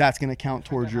 that's going to count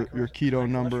towards your keto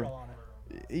number.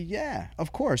 Yeah,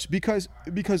 of course. Because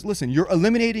listen, you're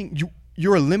eliminating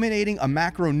a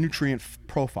macronutrient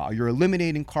profile. You're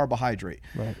eliminating carbohydrate.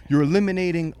 Right. You're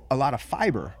eliminating a lot of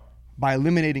fiber by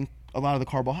eliminating a lot of the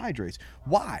carbohydrates.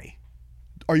 Why?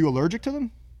 Are you allergic to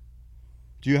them?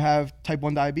 Do you have type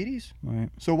 1 diabetes? Right.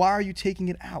 So why are you taking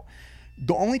it out?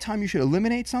 The only time you should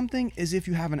eliminate something is if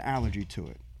you have an allergy to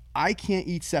it. I can't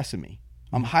eat sesame.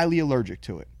 I'm highly allergic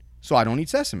to it. So I don't eat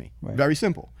sesame. Right. Very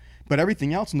simple. But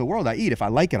everything else in the world I eat. If I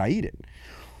like it, I eat it.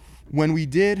 When we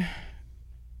did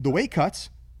the weight cuts,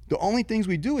 the only things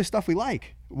we do is stuff we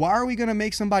like. Why are we going to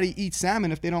make somebody eat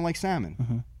salmon if they don't like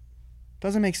salmon?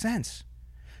 Doesn't make sense.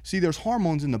 See, there's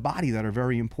hormones in the body that are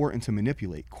very important to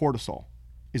manipulate. Cortisol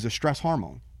is a stress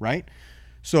hormone, right?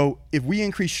 So if we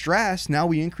increase stress, now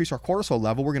we increase our cortisol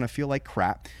level, we're going to feel like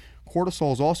crap.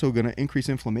 Cortisol is also going to increase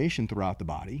inflammation throughout the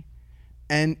body,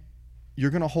 and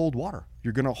you're going to hold water.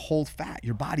 You're going to hold fat.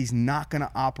 Your body's not going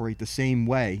to operate the same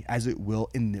way as it will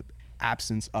in the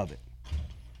absence of it.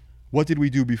 What did we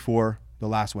do before the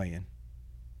last weigh-in?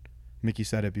 Mickey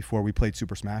said it before we played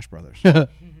Super Smash Brothers.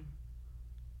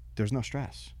 There's no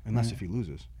stress, unless Right. if he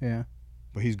loses. Yeah.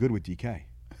 But he's good with DK.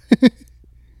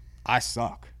 I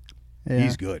suck. Yeah.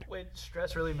 He's good. Wait,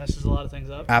 stress really messes a lot of things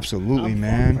up. Absolutely,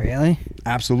 man. Really?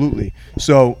 Absolutely.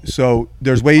 So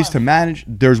there's ways to manage.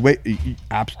 There's way.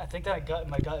 I think that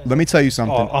my gut is Let me tell you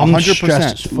something. Oh, I'm stressed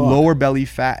as 100% fuck. lower belly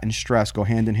fat and stress go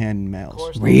hand in hand in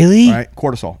males. Really? Right?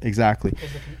 Cortisol, exactly.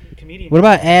 What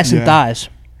about ass and thighs?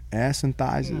 Ass and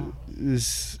thighs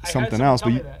is something else,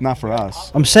 but not for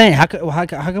us. I'm saying, how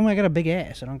come I got a big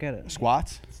ass? I don't get it.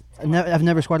 Squats? I've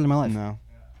never squatted in my life. No.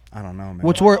 I don't know, man.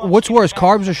 What's worse,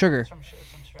 carbs or sugar?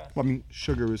 Well, I mean,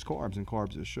 sugar is carbs and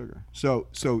carbs is sugar. So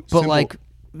But simple- like,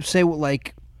 say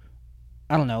like,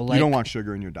 I don't know, like you don't want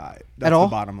sugar in your diet. That's at all?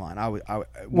 the bottom line. I would What?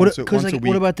 once a Because like, week.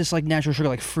 what about this like natural sugar,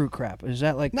 like fruit crap? Is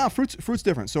that like? No, fruit's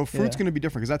different. So fruit's Yeah. going to be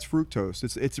different because that's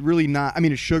fructose. It's really not. I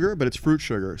mean, it's sugar, but it's fruit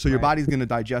sugar. So your Right. body's going to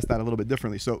digest that a little bit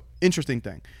differently. So interesting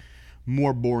thing,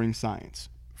 more boring science.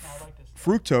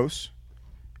 Fructose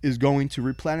is going to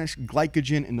replenish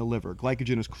glycogen in the liver.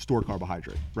 Glycogen is stored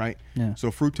carbohydrate, right? Yeah.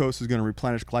 So fructose is going to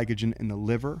replenish glycogen in the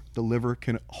liver. The liver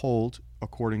can hold,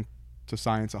 according to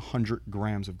science, 100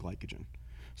 grams of glycogen.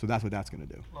 So that's what that's going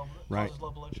to do, right? Low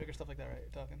blood sugar stuff like that, right?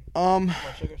 You're talking. Um,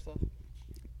 blood sugar stuff.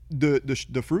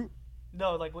 The fruit.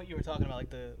 No, like what you were talking about, like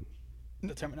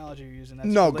the terminology you're using. That's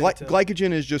No, related to-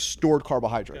 glycogen is just stored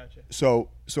carbohydrate. Gotcha.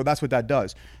 So that's what that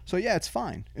does. So yeah, it's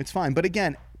fine. It's fine. But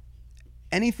again,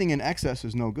 anything in excess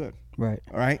is no good. Right.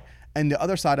 All right. And the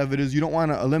other side of it is you don't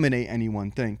want to eliminate any one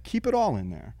thing. Keep it all in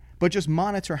there. But just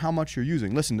monitor how much you're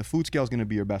using. Listen, the food scale is going to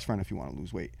be your best friend if you want to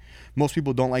lose weight. Most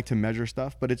people don't like to measure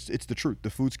stuff, but it's the truth. The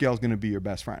food scale is going to be your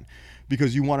best friend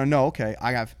because you want to know, okay,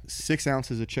 I have 6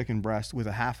 ounces of chicken breast with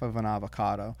a half of an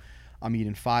avocado. I'm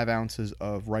eating 5 ounces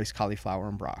of rice, cauliflower,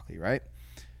 and broccoli, right?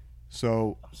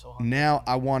 So now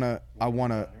I want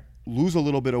to lose a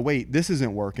little bit of weight. This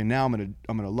isn't working. Now I'm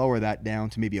gonna lower that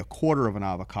down to maybe a quarter of an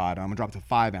avocado. I'm gonna drop it to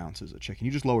 5 ounces of chicken.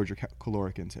 You just lowered your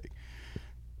caloric intake.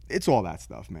 It's all that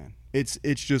stuff, man. It's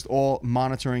just all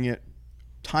monitoring it,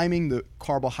 timing the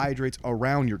carbohydrates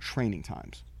around your training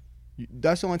times.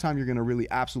 That's the only time you're gonna really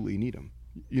absolutely need them.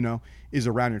 Is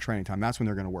around your training time. That's when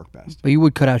they're gonna work best. But you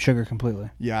would cut out sugar completely.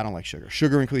 Yeah, I don't like sugar.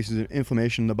 Sugar increases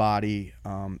inflammation in the body.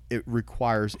 It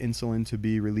requires insulin to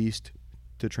be released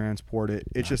to transport it.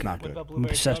 It's just not What good. about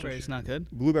blueberry strawberry? It's not good.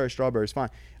 Blueberry, strawberry is fine.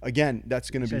 Again, that's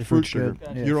going to be Said fruit fruit's sugar.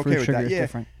 good. Yeah, You're okay fruit with sugar that, is yeah.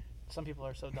 different. Some people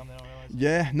are so dumb they don't realize.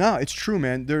 Yeah, no, it's true,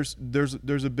 man. There's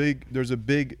a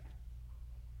big,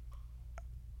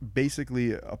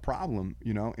 basically a problem,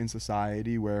 in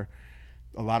society where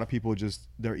a lot of people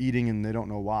they're eating and they don't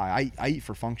know why. I eat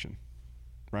for function,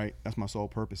 right? That's my sole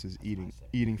purpose is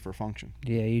eating for function.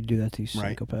 Yeah, you do that to you Right?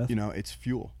 psychopath. It's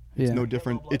fuel. It's Yeah. no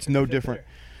different. It's no different.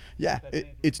 Yeah,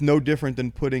 it's no different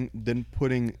than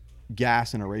putting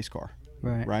gas in a race car.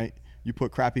 Right. Right. You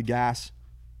put crappy gas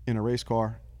in a race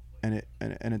car, and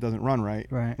it doesn't run right.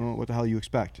 Right. Well, what the hell do you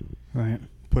expect? Right.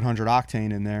 Put 100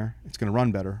 octane in there, it's going to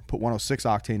run better. Put 106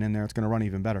 octane in there, it's going to run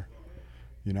even better.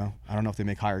 I don't know if they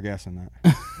make higher gas than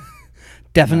that.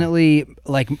 Definitely,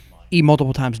 like eat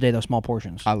multiple times a day, though, small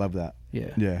portions. I love that.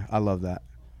 Yeah. Yeah, I love that.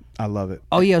 I love it.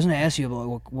 Oh yeah, I was gonna ask you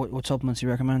about what supplements you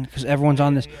recommend because everyone's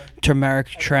on this turmeric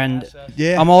trend.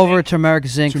 Yeah. I'm all over turmeric,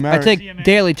 zinc. Turmeric. I take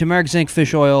daily turmeric, zinc,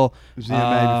 fish oil.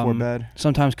 ZMA before bed.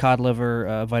 Sometimes cod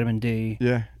liver, vitamin D.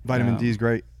 Yeah, vitamin D is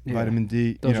great. yeah. Vitamin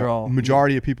D. Those are all.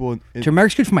 Majority of people.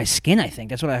 Turmeric's good for my skin. I think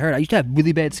that's what I heard. I used to have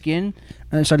really bad skin,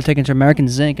 and I started taking turmeric and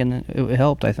zinc, and it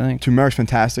helped. I think Turmeric's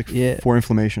fantastic Yeah. for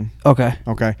inflammation. Okay.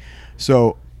 Okay.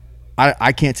 So,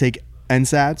 I can't take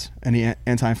NSAIDs, any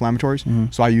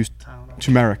anti-inflammatories. So I use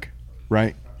turmeric,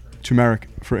 right? Turmeric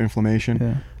for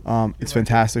inflammation. It's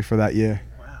fantastic for that. Yeah.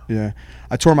 Yeah.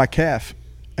 I tore my calf,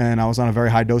 and I was on a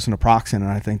very high dose of naproxen, and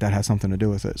I think that has something to do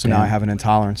with it. So now Yeah. I have an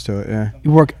intolerance to it. Yeah.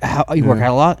 You work out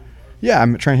a lot. Yeah,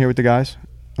 I'm training here with the guys.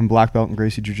 I'm black belt in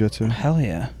Gracie Jiu-Jitsu. Hell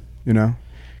yeah. You know?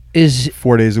 Is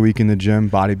 4 days a week in the gym,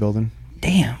 bodybuilding.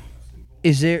 Damn.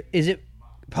 Is it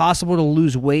possible to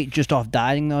lose weight just off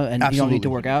dieting though, and you don't need to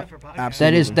work out?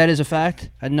 Absolutely. That is a fact.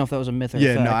 I didn't know if that was a myth or a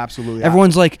fact. No, absolutely.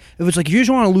 Everyone's like, if it's like if you just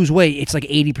want to lose weight, it's like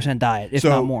 80% diet, if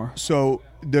not more. So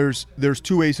there's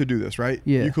 2 ways to do this, right?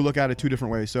 Yeah. You could look at it 2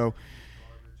 different ways. So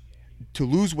to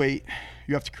lose weight,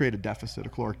 you have to create a deficit, a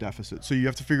caloric deficit. So you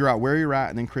have to figure out where you're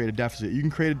at and then create a deficit. You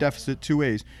can create a deficit 2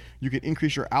 ways. You can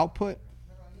increase your output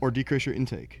or decrease your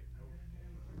intake.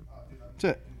 That's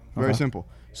it. Very simple.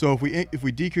 So if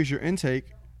we decrease your intake,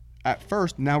 at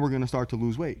first, now we're going to start to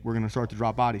lose weight. We're going to start to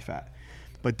drop body fat.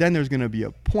 But then there's going to be a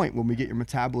point when we get your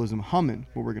metabolism humming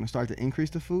where we're going to start to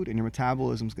increase the food and your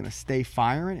metabolism's going to stay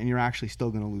firing and you're actually still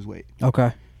going to lose weight.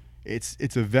 Okay.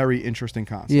 It's a very interesting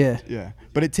concept. Yeah.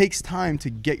 But it takes time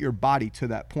to get your body to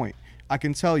that point. I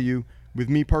can tell you, with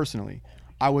me personally,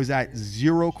 I was at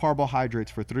 0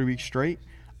 carbohydrates for 3 weeks straight.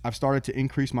 I've started to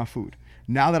increase my food.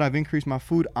 Now that I've increased my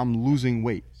food, I'm losing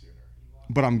weight.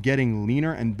 But I'm getting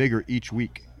leaner and bigger each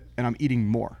week. And I'm eating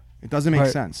more. It doesn't make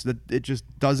sense. It just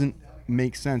doesn't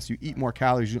make sense. You eat more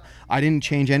calories. I didn't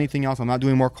change anything else. I'm not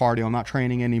doing more cardio. I'm not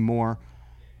training anymore.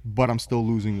 But I'm still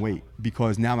losing weight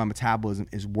because now my metabolism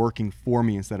is working for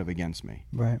me instead of against me.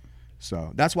 Right.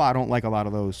 So that's why I don't like a lot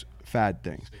of those fad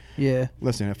things. Yeah.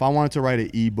 Listen, if I wanted to write an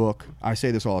ebook, I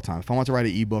say this all the time. If I wanted to write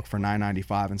an ebook for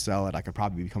 $9.95 and sell it, I could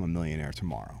probably become a millionaire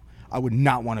tomorrow. I would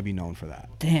not want to be known for that.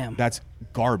 Damn. That's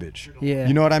garbage. Yeah.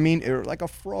 You know what I mean? Or like a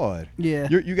fraud. Yeah.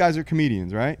 You guys are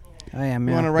comedians, right? I am,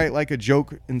 You yeah. want to write like a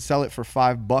joke and sell it for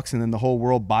 $5 and then the whole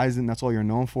world buys it and that's all you're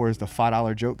known for is the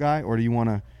 $5 joke guy? Or do you want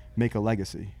to make a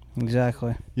legacy?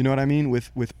 Exactly. You know what I mean?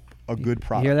 With a good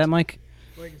product. You hear that, Mike?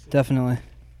 Definitely.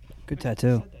 Good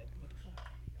tattoo.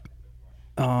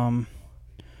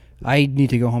 I need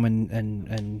to go home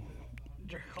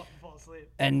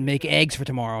and make eggs for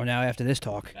tomorrow. Now after this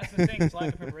talk, That's the thing. It's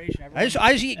lack of preparation. I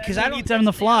just eat because I don't eat on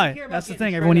the fly. That's the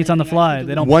thing. Everyone eats on the fly.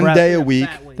 They don't. One prep. day a week.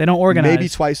 They don't organize. Maybe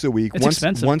twice a week. It's once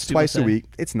expensive, once people twice a say. week.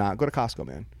 It's not. Go to Costco,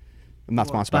 man. I'm not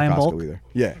sponsored Buy by in Costco bulk? either.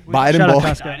 Yeah. Buy it in Shout out bulk.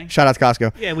 Costco. Shout out to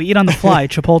Costco. Yeah, we eat on the fly.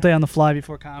 Chipotle on the fly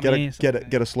before comedy. Get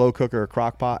a slow cooker or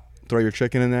crock pot. Throw your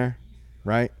chicken in there,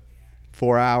 right?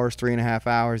 4 hours, 3.5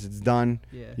 hours. It's done.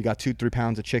 Yeah. You got 2-3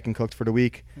 pounds of chicken cooked for the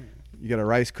week. You get a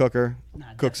rice cooker.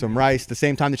 Cook some rice. The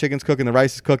same time the chicken's cooking, the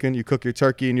rice is cooking. You cook your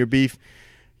turkey and your beef,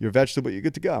 your vegetable. You're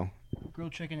good to go.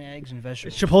 grilled chicken, eggs, and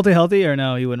vegetables. Is Chipotle healthy or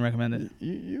no? You wouldn't recommend it.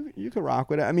 You could rock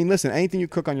with it. I mean, listen, anything you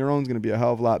cook on your own is going to be a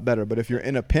hell of a lot better. But if you're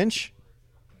in a pinch,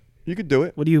 you could do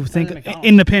it. What do you think?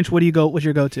 In the pinch, what do you go? What's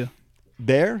your go-to?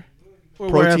 There, Or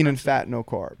protein wherever. and fat, no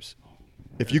carbs.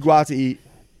 If you go out to eat,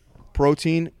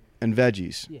 protein and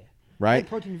veggies, right? Hey,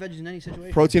 protein and veggies in any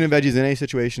situation. Protein and veggies in any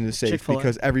situation is safe Chick-fil-A.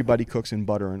 because everybody cooks in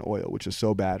butter and oil, which is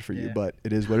so bad for you. But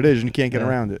it is what it is, and you can't get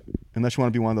around it unless you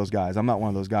want to be one of those guys. I'm not one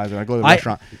of those guys. And I go to the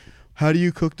restaurant. How do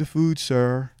you cook the food,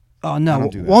 sir? Oh I no!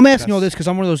 don't do that. Well, I'm asking all That's- this because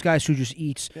I'm one of those guys who just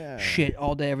eats shit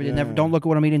all day, every day. Never don't look at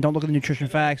what I'm eating. Don't look at the nutrition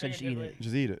facts. I just eat it.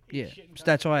 Just eat it. Yeah, so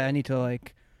that's why I need to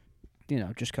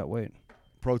just cut weight.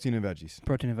 Protein and veggies.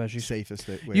 Protein and veggies. Safest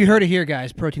way. You heard it here,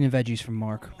 guys. Protein and veggies from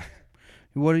Mark.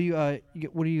 What are you?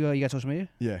 You got social media?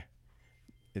 Yeah.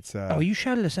 It's Oh, you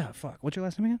shouted us out. Fuck. What's your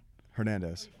last name again?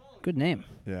 Hernandez. Good name.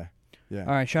 Yeah. Yeah.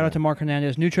 All right. Shout out to Mark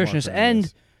Hernandez, nutritionist Mark and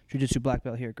Hernandez. jiu-jitsu black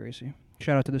belt here at Gracie.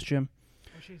 Shout out to this gym.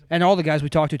 And all the guys we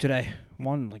talked to today.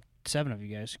 7 of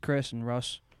you guys. Chris and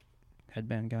Russ,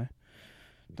 headband guy.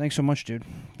 Thanks so much, dude.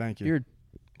 Thank you. You're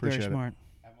Appreciate very it. smart.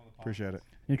 Appreciate it.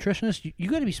 Nutritionist, you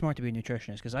got to be smart to be a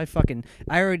nutritionist because I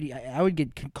would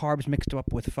get carbs mixed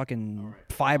up with fucking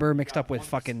fiber mixed up with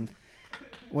fucking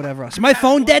whatever else. Is my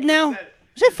phone dead now? Was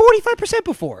it 45%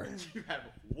 before? You have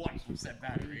 1%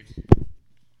 battery.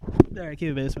 All right, keep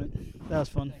it basement. That was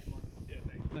fun.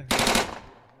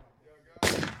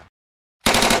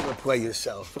 Don't ever play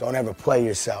yourself. Don't ever play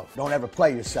yourself. Don't ever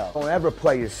play yourself. Don't ever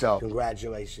play yourself.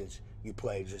 Congratulations, you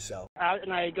played yourself.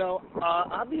 And I go,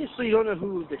 obviously you don't know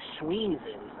who the Sweens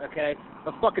is, okay?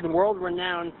 A fucking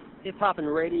world-renowned hip-hop and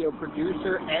radio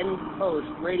producer and host,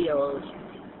 radio host,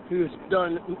 who's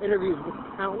done interviews with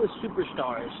countless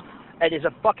superstars and is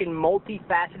a fucking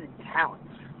multifaceted talent.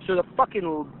 So the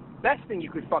fucking best thing you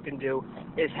could fucking do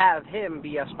is have him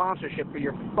be a sponsorship for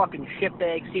your fucking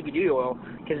shitbag CBD oil,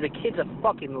 because the kid's a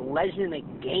fucking legend in the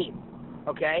game,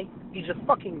 okay? He's the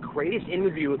fucking greatest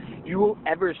interview you will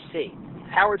ever see.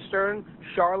 Howard Stern,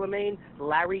 Charlemagne,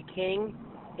 Larry King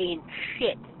ain't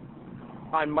shit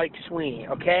on Mike Sweeney,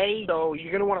 okay? So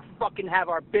you're gonna want to fucking have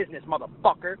our business,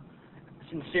 motherfucker.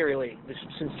 Sincerely,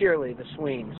 the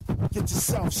Sweens. Get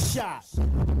yourself shot.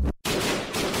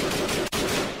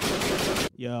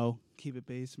 Yo, keep it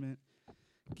basement.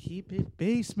 Keep it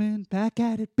basement, back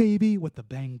at it, baby, with the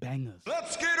bang bangers.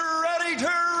 Let's get ready to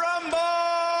rumble!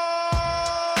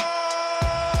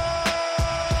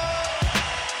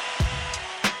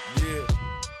 Yeah.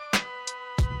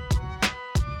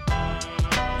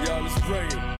 Yo, let's bring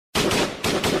it.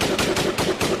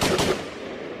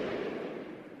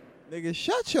 Nigga,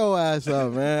 shut your ass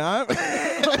up, man.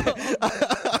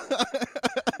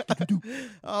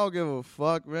 I don't give a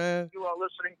fuck, man. You are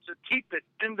listening to Keep It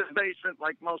in the Basement,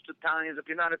 like most Italians. If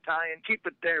you're not Italian, keep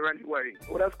it there anyway.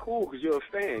 Well, that's cool because you're a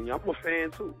fan. I'm a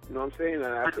fan too. You know what I'm saying? And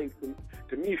I think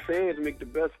to me, fans make the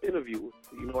best interviewers.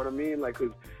 You know what I mean? Like,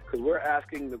 because we're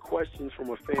asking the questions from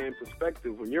a fan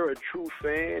perspective. When you're a true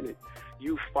fan and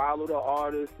you follow the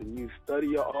artist and you study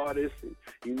your artist and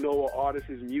you know an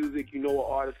artist's music, you know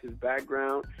an artist's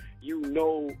background, you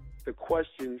know the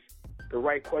questions, the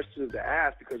right questions to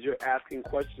ask because you're asking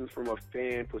questions from a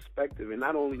fan perspective. And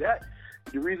not only that,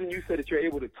 the reason you said that you're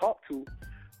able to talk to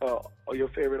your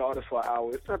favorite artist for an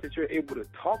hour, it's not that you're able to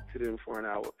talk to them for an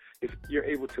hour. It's you're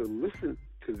able to listen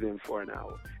to them for an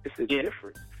hour. It's a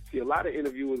difference. See, a lot of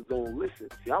interviewers don't listen.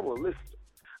 See, I'm a listener.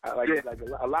 Like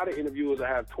a lot of interviewers, I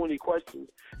have 20 questions,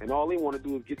 and all they want to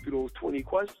do is get through those 20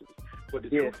 questions. But the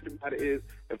truth of the matter is,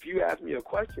 if you ask me a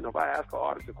question, if I ask an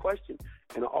artist a question,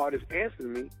 and the artist answers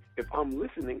me, if I'm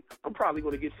listening, I'm probably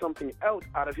going to get something else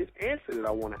out of his answer that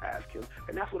I want to ask him.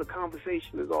 And that's what a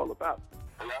conversation is all about.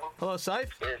 Hello, Syph?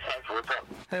 Yeah, Syph, what's up?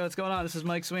 Hey, what's going on? This is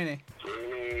Mike Sweeney.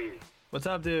 Hey. What's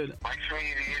up, dude? Mike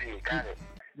Sweeney, the idiot. Got it.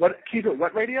 What? Keep it.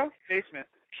 What radio? Basement.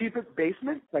 Keep it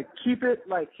basement. Keep it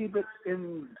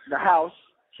in the house.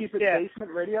 Keep it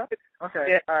basement radio. Okay.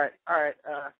 Yeah. All right.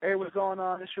 Hey, what's going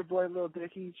on? It's your boy Lil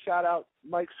Dicky. Shout out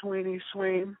Mike Sweeney,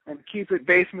 Sween, and Keep It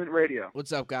Basement Radio.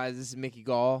 What's up, guys? This is Mickey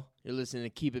Gall. You're listening to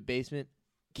Keep It Basement.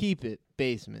 Keep It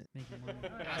Basement.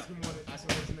 Ask him what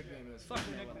his nickname is.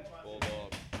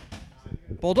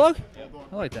 Bulldog?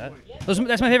 I like that. That's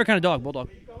my favorite kind of dog, Bulldog.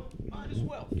 Mine as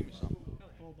well. Give me some.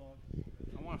 Bulldog.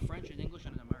 I want a French, an English,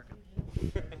 and an American.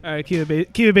 All right, keep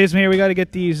it basement here. We got to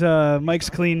get these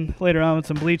mics clean later on with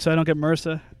some bleach so I don't get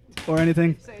MRSA or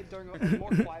anything.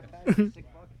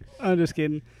 I'm just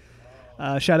kidding.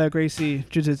 Shout out Gracie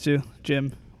Jiu-Jitsu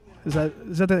Gym. Is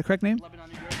that the correct name?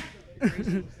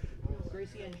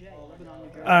 Gracie and Jay.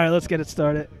 All right, let's get it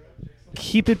started.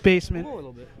 Keep it basement.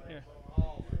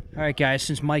 All right, guys,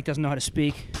 since Mike doesn't know how to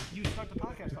speak,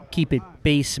 Keep It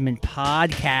Basement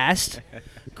Podcast.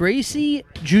 Gracie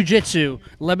Jiu-Jitsu,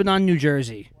 Lebanon, New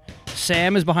Jersey.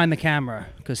 Sam is behind the camera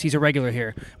because he's a regular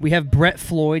here. We have Brett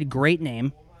Floyd, great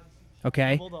name.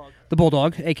 Okay? The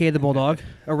Bulldog, a.k.a. the Bulldog,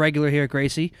 a regular here at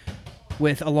Gracie,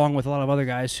 along with a lot of other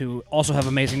guys who also have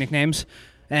amazing nicknames.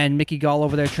 And Mickey Gall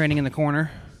over there training in the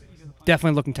corner.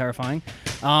 Definitely looking terrifying.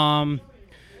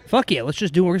 Fuck yeah, we're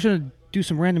just going to do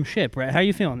some random shit, Brett. How are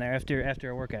you feeling there after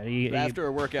a workout? After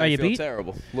a workout, I feel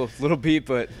terrible. Little beat,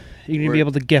 but you gonna be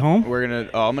able to get home?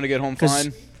 I'm gonna get home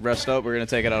fine, rest up. We're gonna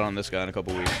take it out on this guy in a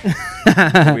couple weeks.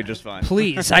 We'll be just fine.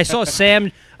 Please, I saw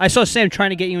Sam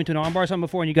trying to get you into an armbar or something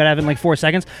before, and you got to have it in like 4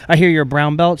 seconds. I hear you're a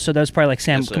brown belt, so that's probably like,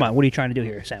 Sam, come on, what are you trying to do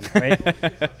here, Sam? Right?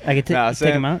 I get to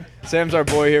take him out. Sam's our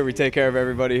boy here. We take care of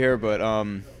everybody here, but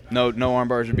no arm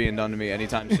bars are being done to me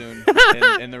anytime soon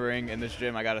in the ring in this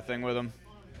gym. I got a thing with him.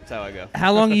 That's how I go.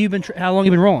 How long have you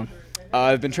been rolling?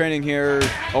 I've been training here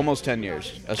almost 10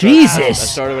 years. Jesus! I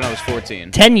started when I was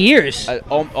 14. 10 years?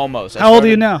 Almost. How old are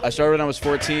you now? I started when I was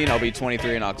 14. I'll be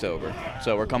 23 in October.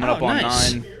 So we're coming up on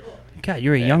 9. God,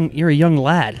 you're a young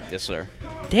lad. Yes, sir.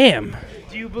 Damn.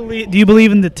 Do you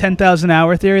believe in the 10,000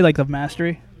 hour theory, like of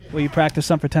mastery, where you practice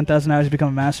something for 10,000 hours, you become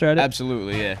a master at it?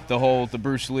 Absolutely, yeah. The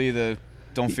Bruce Lee,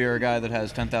 don't fear a guy that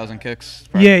has 10,000 kicks.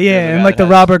 Yeah, and like the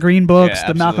Robert Greene books,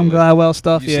 the Malcolm Gladwell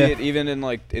stuff. You see it even in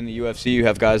the UFC. You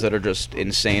have guys that are just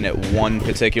insane at one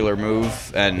particular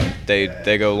move, and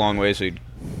they go a long way. So you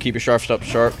keep your sharp stuff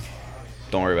sharp.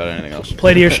 Don't worry about anything else.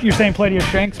 You're saying play to your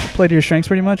strengths. Play to your strengths,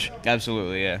 pretty much.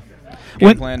 Absolutely, yeah.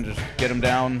 Game plan, just get them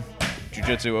down.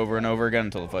 Jiu-jitsu over and over again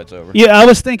until the fight's over. Yeah, I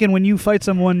was thinking when you fight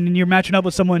someone and you're matching up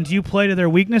with someone, do you play to their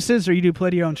weaknesses or you do play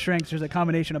to your own strengths? There's a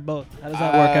combination of both. How does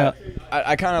that work out?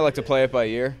 I kind of like to play it by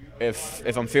ear.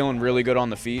 If I'm feeling really good on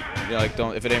the feet,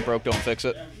 if it ain't broke, don't fix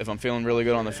it. If I'm feeling really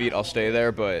good on the feet, I'll stay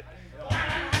there. But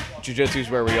jiu-jitsu is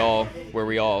where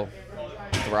we all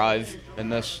thrive in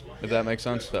this, if that makes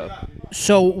sense.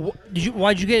 So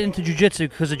why'd you get into jiu-jitsu?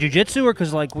 Because of jiu-jitsu or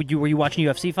because were you watching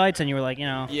UFC fights and you were like,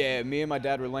 Yeah, me and my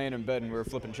dad were laying in bed and we were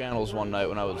flipping channels one night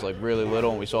when I was really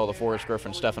little, and we saw the Forrest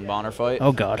Griffin-Stephan Bonner fight.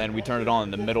 Oh, God. And we turned it on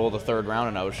in the middle of the 3rd round,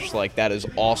 and I was just like, that is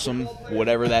awesome.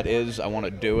 Whatever that is, I want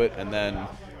to do it. And then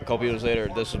A couple years later,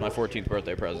 this is my 14th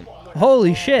birthday present.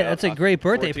 Holy shit, that's a great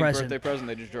birthday 14th present. birthday present.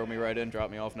 They just drove me right in,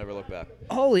 dropped me off, never looked back.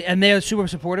 Holy, and they're super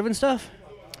supportive and stuff?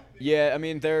 Yeah, I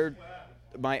mean,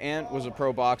 my aunt was a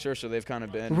pro boxer, so they've kind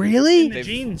of been... Really? In the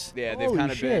genes. Yeah, they've Holy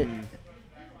kind of shit. been,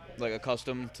 like,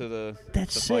 accustomed to the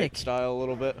That's fight sick. style a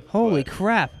little bit. Holy but,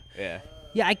 crap. Yeah.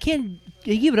 Yeah, I can't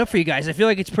give it up for you guys. I feel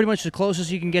like it's pretty much the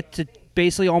closest you can get to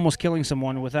basically almost killing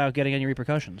someone without getting any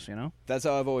repercussions, you know? That's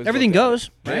how I've always Everything looked at goes,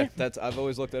 it. right? Yeah, I've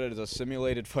always looked at it as a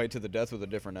simulated fight to the death with a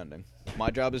different ending. My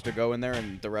job is to go in there,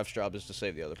 and the ref's job is to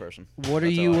save the other person. What are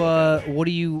you? What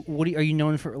are you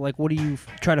known for? Like, what do you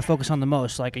try to focus on the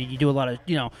most? Like, you do a lot of,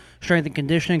 strength and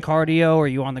conditioning, cardio. Or are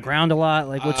you on the ground a lot?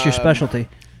 Like, what's your specialty?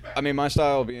 I mean, my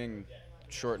style being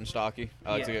short and stocky.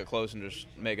 I like to get close and just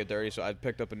make it dirty. So I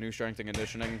picked up a new strength and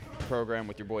conditioning program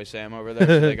with your boy Sam over there.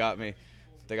 So they got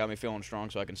me feeling strong,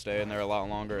 so I can stay in there a lot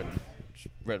longer and just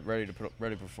ready to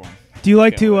perform. Do you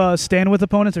like to stand with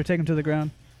opponents or take them to the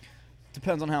ground?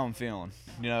 Depends on how I'm feeling.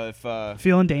 If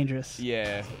feeling dangerous.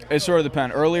 Yeah, it sort of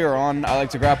depends. Earlier on, I like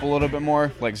to grapple a little bit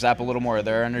more, like zap a little more of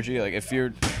their energy. Like if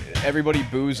everybody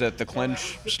boos at the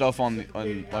clinch stuff on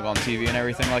TV and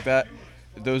everything like that.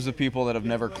 Those are the people that have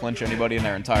never clinched anybody in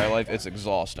their entire life. It's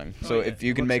exhausting. So if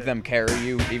you can make them carry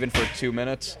you even for 2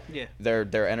 minutes,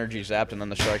 their energy zapped, and then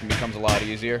the striking becomes a lot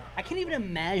easier. I can't even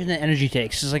imagine the energy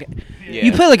takes. It's like Yeah.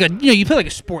 you play like a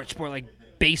sport like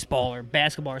baseball or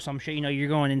basketball or some shit. You're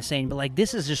going insane. But like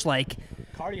this is just like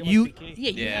cardio.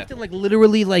 You have to like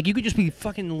literally like you could just be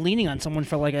fucking leaning on someone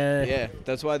for like a. Yeah,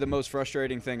 that's why the most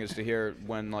frustrating thing is to hear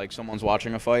when like someone's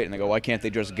watching a fight and they go, "Why can't they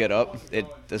just get up?"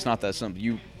 It's not that simple.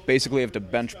 You basically have to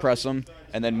bench press them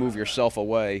and then move yourself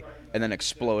away and then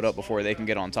explode up before they can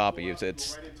get on top of you.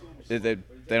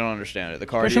 They don't understand it. The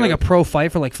cardio. Especially like a pro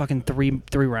fight for like fucking three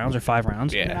rounds or 5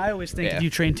 rounds. Yeah. And I always think if you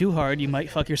train too hard, you might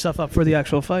fuck yourself up for the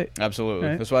actual fight. Absolutely.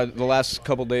 Right? That's why the last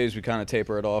couple days we kind of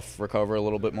taper it off, recover a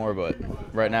little bit more, but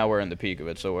right now we're in the peak of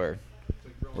it, so we're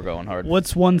going hard.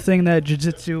 What's one thing that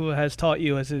jiu-jitsu has taught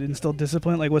you? Has it instilled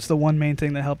discipline? Like, what's the one main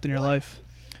thing that helped in your life?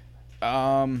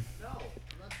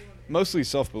 Mostly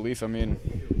self-belief. I mean,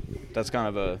 that's kind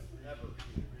of a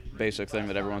basic thing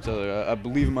that everyone says. I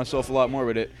believe in myself a lot more,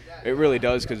 but it really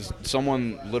does, because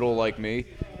someone little like me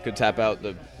could tap out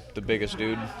the biggest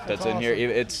dude that's in here.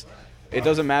 It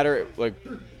doesn't matter like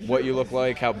what you look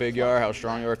like, how big you are, how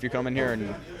strong you are. If you come in here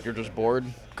and you're just bored,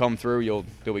 come through, you'll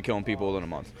be killing people within a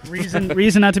month.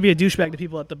 Reason not to be a douchebag to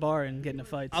people at the bar and get into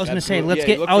fights. I was gonna say,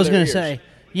 Absolutely. I was gonna say.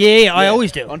 Yeah, I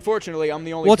always do. Unfortunately, I'm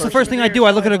the only. What's the first thing I do?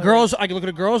 I look at a girl's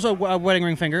wedding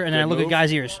ring finger, and then I look at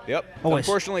guys' ears. Yep. Always.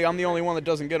 Unfortunately, I'm the only one that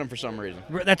doesn't get them for some reason.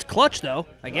 That's clutch, though.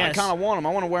 I guess. I kind of want them. I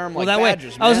want to wear them like that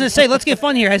badges. way. I was man. gonna say, let's get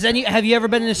fun here. Have you ever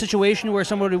been in a situation where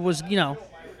somebody was,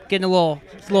 getting a little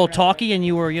talky, and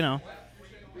you were,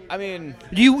 I mean,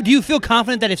 do you feel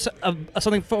confident that if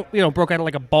something broke out of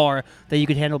like a bar that you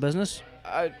could handle business?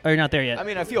 Or you're not there yet? I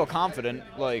mean, I feel confident,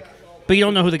 like. But you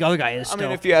don't know who the other guy is. I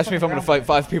mean, if you ask me if I'm going to fight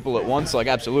 5 people at once, like,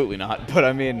 absolutely not. But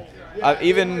I mean,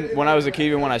 even when I was a kid,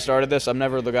 even when I started this, I'm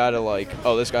never the guy to like,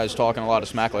 oh, this guy's talking a lot of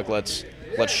smack, like let's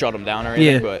shut him down or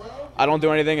anything. Yeah. But I don't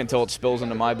do anything until it spills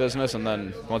into my business, and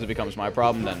then once it becomes my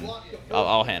problem, then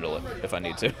I'll handle it if I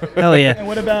need to. Hell yeah. And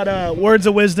what about words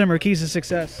of wisdom or keys to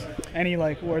success? Any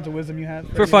like words of wisdom you have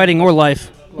for fighting or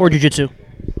life or jiu-jitsu?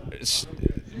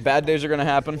 Bad days are going to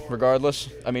happen regardless.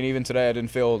 I mean, even today I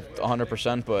didn't feel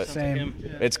 100%, but Same.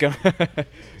 It's going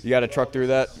you got to truck through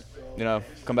that,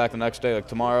 come back the next day. Like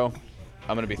tomorrow,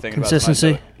 I'm going to be thinking consistency.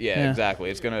 about it. Yeah, exactly.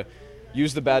 It's going to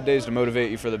use the bad days to motivate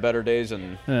you for the better days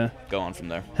and go on from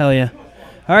there. Hell yeah.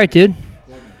 All right, dude.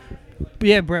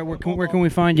 Yeah, Brett, where can we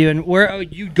find you? And where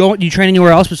you train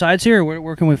anywhere else besides here? Or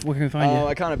where can we find you?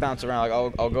 I kind of bounce around.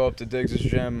 Like I'll go up to Diggs'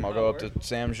 gym. I'll go up to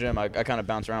Sam's gym. I kind of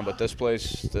bounce around. But this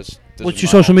place, this What's your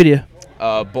social media?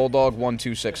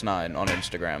 Bulldog1269 on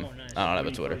Instagram. I don't have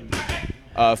a Twitter.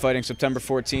 Fighting September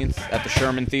 14th at the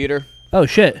Sherman Theater. Oh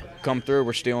shit! Come through.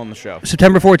 We're stealing the show.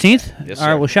 September 14th. Yes, All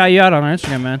right, sir. we'll shout you out on our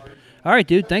Instagram, man. All right,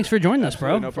 dude. Thanks for joining us,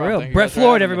 bro. No For problem. real. Thank you Brett guys for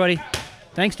Floyd, having me. everybody.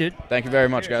 Thanks, dude. Thank you very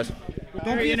much, guys.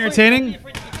 Very entertaining.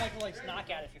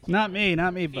 Not me,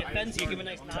 but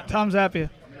Tom Zappia.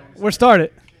 We're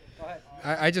started.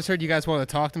 I just heard you guys want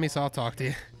to talk to me, so I'll talk to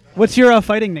you. What's your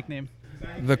fighting nickname?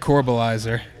 The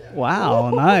Corbalizer.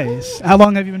 Wow, nice. How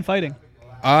long have you been fighting?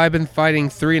 I've been fighting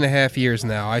 3.5 years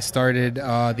now. I started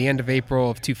the end of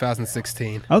April of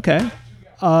 2016. Okay.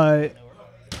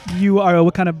 You are.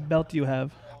 What kind of belt do you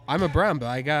have? I'm a brown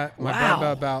belt. I got my brown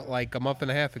belt about like a month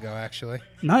and a half ago, actually.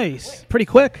 Nice. Pretty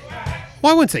quick.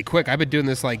 Well, I wouldn't say quick. I've been doing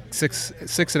this like six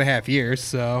and a half years,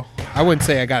 so I wouldn't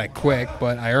say I got it quick,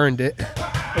 but I earned it.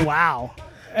 Wow.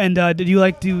 And did you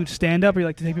like to stand up or you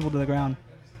like to take people to the ground?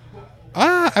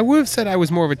 I would have said I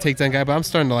was more of a takedown guy, but I'm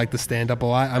starting to like the stand-up a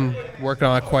lot. I'm working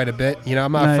on it quite a bit. You know,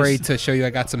 I'm not Nice. afraid to show you I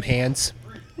got some hands.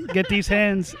 Get these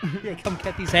hands. Yeah, come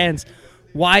get these hands.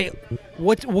 Why?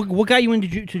 What got you into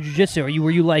jiu-jitsu?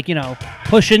 Were you like,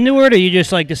 push into it, or you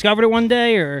just like discovered it one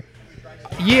day, or?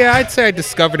 Yeah, I'd say I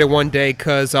discovered it one day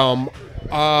because when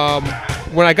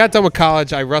I got done with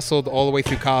college, I wrestled all the way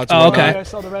through college. Oh, okay. I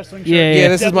saw the wrestling. Yeah.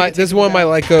 This is one of my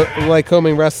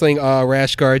Lycoming wrestling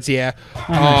rash guards. Yeah.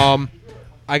 nice.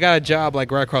 I got a job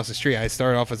like right across the street. I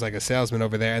started off as like a salesman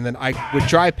over there, and then I would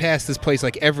drive past this place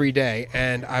like every day.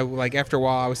 And I like after a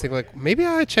while, I was thinking like maybe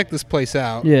I ought to check this place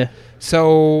out. Yeah.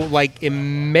 So like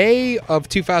in May of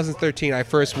 2013, I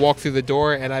first walked through the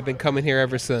door, and I've been coming here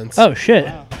ever since. Oh shit!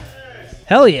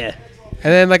 Hell yeah!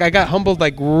 And then like I got humbled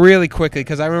like really quickly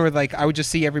because I remember like I would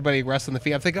just see everybody wrestling the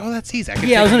feet. I'm thinking, oh, that's easy. I can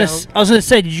Yeah, I take was it down. gonna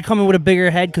say, did you come in with a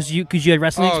bigger head because you had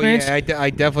wrestling experience? Yeah,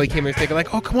 I definitely came in thinking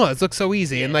like, oh, come on, this looks so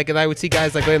easy. And I would see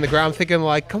guys like laying on the ground thinking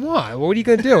like, come on, what are you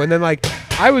gonna do? And then like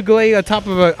I would lay on top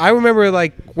of I remember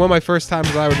like one of my first times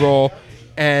I would roll,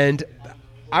 and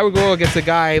I would roll against a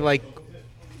guy like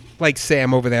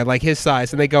Sam over there, like his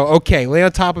size, and they go, okay, lay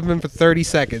on top of him for 30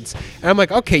 seconds. And I'm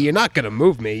like, okay, you're not going to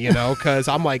move me, because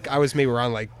I was maybe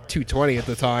around like 220 at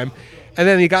the time. And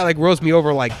then the guy like rolls me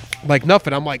over like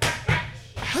nothing. I'm like,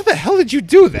 how the hell did you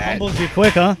do that? Humbled you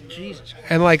quick, huh? Jesus.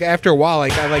 And like after a while,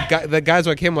 like the guys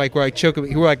like him like were like choking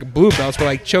me, who were like blue belts were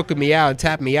like choking me out and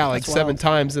tapping me out like That's 7 wild.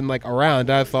 times in like a round.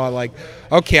 I thought like,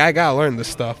 okay, I gotta learn this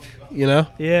stuff,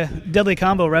 Yeah, deadly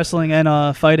combo wrestling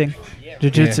and fighting,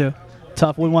 jiu-jitsu.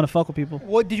 Tough. Wouldn't want to fuck with people.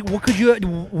 What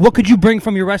could you bring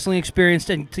from your wrestling experience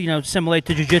to assimilate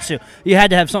to jiu-jitsu? You had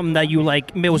to have something that you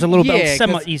like. It was a little bit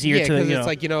somewhat easier to. It's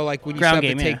like like when you ground set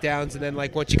game, the takedowns, and then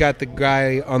like once you got the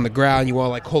guy on the ground, you want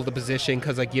to like hold the position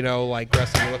because like like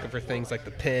wrestling, you're looking for things like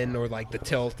the pin or like the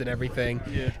tilt and everything.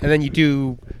 Yeah. And then you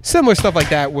do similar stuff like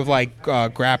that with like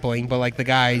grappling, but like the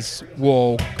guys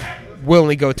will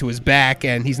willingly go to his back,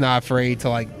 and he's not afraid to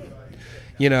like.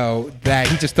 That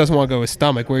he just doesn't want to go to his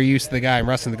stomach. We're used to the guy in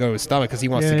wrestling to go to his stomach because he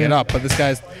wants to get up. But this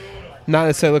guy's not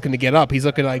necessarily looking to get up. He's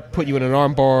looking to like put you in an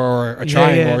arm bar or a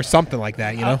triangle or something like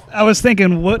that. I was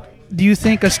thinking, what do you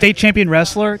think a state champion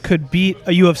wrestler could beat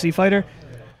a UFC fighter?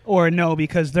 Or no,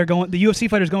 because the UFC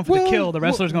fighter's going for the kill, the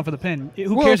wrestler's going for the pin.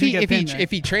 Who cares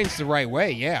if he trains the right way?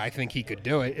 Yeah, I think he could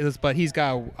do it. But he's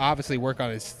got to obviously work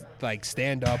on his like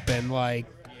stand up and like.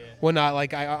 Well, not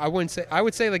like I wouldn't say. I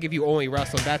would say like if you only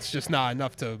wrestle, that's just not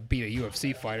enough to beat a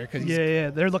UFC fighter. Cause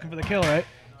they're looking for the kill, right?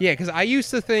 Yeah, because I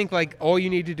used to think like all you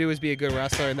need to do is be a good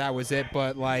wrestler and that was it.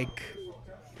 But like,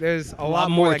 there's a lot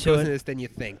more that goes into this than you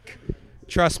think.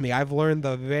 Trust me, I've learned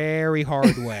the very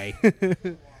hard way.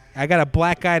 I got a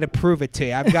black eye to prove it to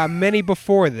you. I've got many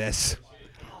before this.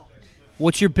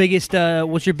 What's your biggest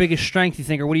strength, you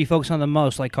think, or what do you focus on the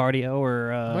most, like cardio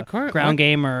or ground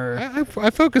game, or? I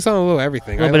focus on a little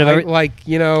everything. A little bit of everything.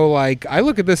 Like I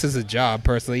look at this as a job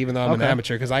personally, even though I'm an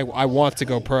amateur, because I want to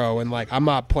go pro, and like I'm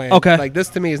not playing. Okay. Like this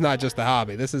to me is not just a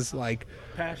hobby. This is like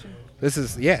passion. This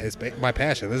is it's my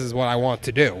passion. This is what I want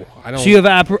to do. I don't. So you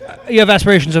have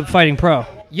aspirations of fighting pro?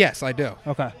 Yes, I do.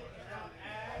 Okay.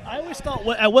 I always thought,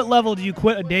 at what level do you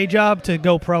quit a day job to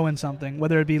go pro in something?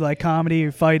 Whether it be like comedy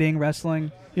or fighting,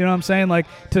 wrestling. You know what I'm saying? Like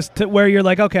to where you're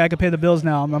like, okay, I can pay the bills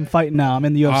now. I'm fighting now. I'm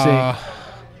in the UFC.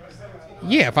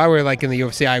 Yeah, if I were like in the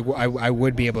UFC, I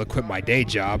would be able to quit my day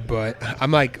job. But I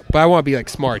want to be like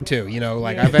smart too.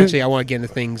 Like eventually I want to get into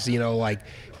things. Like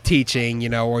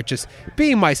teaching. Or just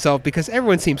being myself because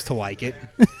everyone seems to like it.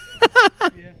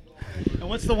 And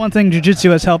what's the one thing jiu-jitsu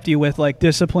has helped you with, like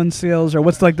discipline skills, or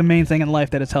what's like the main thing in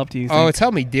life that it's helped you? Oh, it's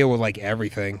helped me deal with like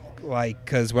everything. Like,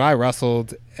 because when I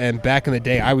wrestled and back in the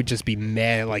day, I would just be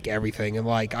mad at like everything, and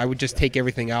like I would just take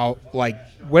everything out, like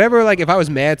whatever. Like if I was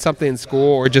mad at something in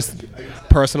school or just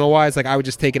personal wise, like I would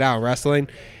just take it out in wrestling,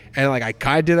 and like I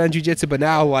kind of did that in jiu-jitsu, but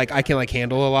now like I can like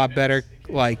handle it a lot better.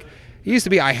 Like it used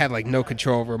to be I had like no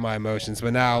control over my emotions,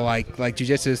 but now like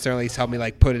jiu-jitsu certainly has helped me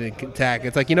like put it in contact.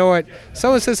 It's like, you know what,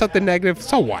 someone says something negative,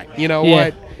 so what? You know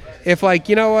what? If like,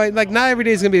 you know what, like not every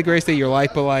day is gonna be the greatest day of your life,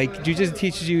 but like jiu-jitsu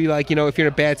teaches you like, if you're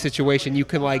in a bad situation, you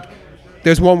can like,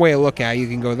 there's one way to look at it. You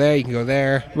can go there, you can go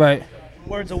there. Right.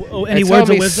 Any words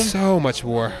of wisdom? So much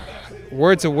more.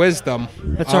 Words of wisdom.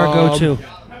 That's our go-to.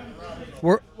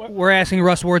 We're asking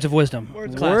Russ words of wisdom.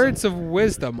 Words of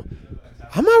wisdom.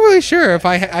 I'm not really sure if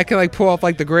I can like pull off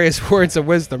like the greatest words of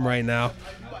wisdom right now.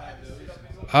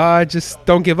 Just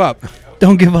don't give up.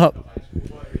 Don't give up.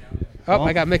 Oh,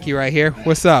 I got Mickey right here.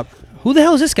 What's up? Who the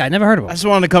hell is this guy? Never heard of him. I just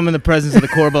wanted to come in the presence of the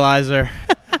Corbalizer.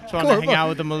 Just wanted to hang out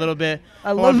with him a little bit.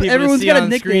 I want love people everyone's to see got a on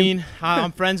the nickname. screen.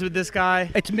 I'm friends with this guy.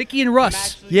 It's Mickey and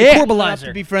Russ. I'm Yeah. actually proud Corbalizer.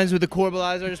 to be friends with the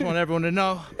Corbalizer. I just want everyone to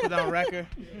know. Put that on record.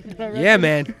 Yeah,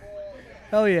 man.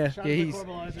 Hell yeah.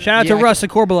 Shout out to Russ, the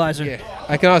Corbalizer. Yeah,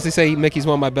 I can honestly say Mickey's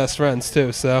one of my best friends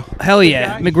too. So Hell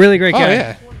yeah. Really great guy. Oh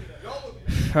yeah.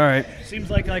 All right. Seems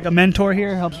like a mentor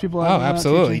here, helps people out. Oh,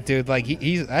 absolutely, dude. Like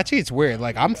he's actually, it's weird.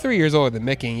 Like I'm 3 years older than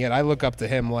Mickey, and yet I look up to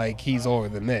him like he's older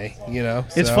than me. You know.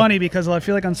 It's So- funny because I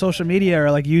feel like on social media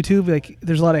or like YouTube, like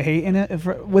there's a lot of hate in it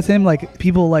with him. Like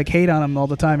people like hate on him all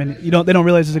the time, and they don't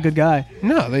realize he's a good guy.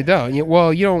 No, they don't.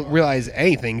 Well, you don't realize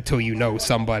anything until you know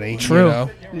somebody. True.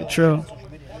 You know? True.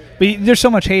 But there's so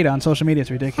much hate on social media;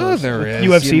 it's ridiculous. Oh, there Like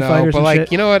is. UFC you know, fighters but and like,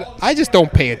 shit. you know what? I just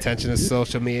don't pay attention to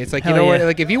social media. It's like, you Hell know what? yeah.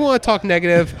 Like, if you want to talk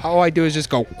negative, all I do is just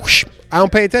go whoosh. I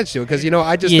don't pay attention to it because,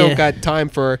 I just Yeah. don't got time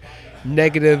for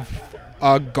negative,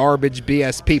 garbage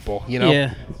BS people, Yeah.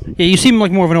 Yeah, you seem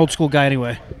like more of an old school guy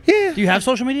anyway. Yeah. Do you have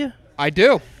social media? I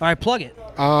do. All right, plug it.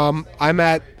 I'm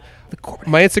at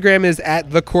my Instagram is at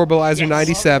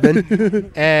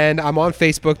thecorbalizer97, and I'm on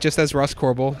Facebook just as Russ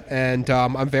Corbel, and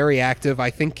I'm very active. I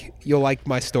think you'll like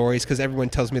my stories because everyone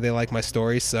tells me they like my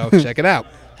stories, so check it out.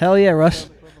 Hell yeah, Russ.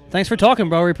 Thanks for talking,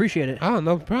 bro. We appreciate it. Oh,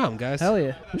 no problem, guys. Hell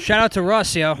yeah. Shout out to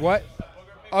Russ, yo. What?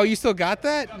 Oh, you still got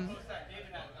that?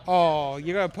 Oh,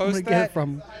 you're gonna post Where'd I get that? it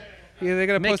from? Yeah, they're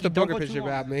gonna Mickey, post a don't booger go too picture long.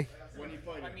 about me.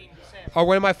 Oh,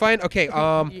 when am I fine? Okay,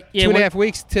 2.5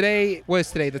 weeks. Today, what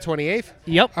is today, the 28th?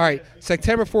 Yep. All right,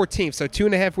 September 14th. So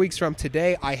 2.5 weeks from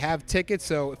today, I have tickets.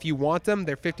 So if you want them,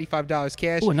 they're $55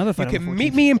 cash. Ooh, another fight You on the can 14th.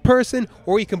 meet me in person,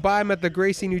 or you can buy them at the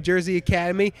Gracie, New Jersey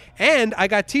Academy. And I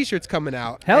got T-shirts coming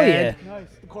out. Hell And- yeah. Nice.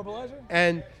 The Corbalizer?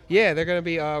 And yeah, they're gonna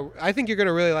be. I think you're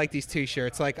gonna really like these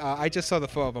T-shirts. Like I just saw the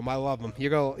photo of them. I love them. You're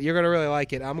gonna really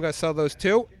like it. I'm gonna sell those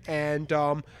too. And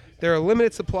they're a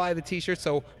limited supply of the T-shirts.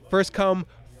 So first come,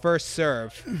 first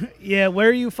serve. Yeah, where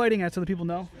are you fighting at so the people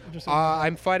know?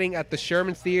 I'm fighting at the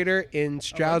Sherman Theater in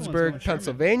Stroudsburg,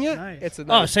 Pennsylvania. Nice. It's a Oh,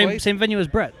 nice same place. same venue as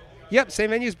Brett. Yep, same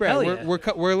venue as Brett. Hell We're,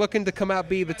 yeah. we're looking to come out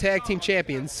be the tag team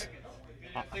champions.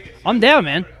 I'm down,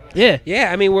 man. Yeah.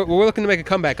 Yeah, I mean, we're looking to make a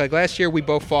comeback. Like last year, we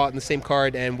both fought in the same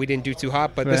card and we didn't do too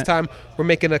hot. But this Right. time, we're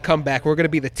making a comeback. We're going to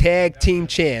be the tag team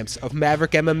champs of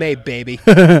Maverick MMA, baby.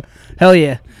 Hell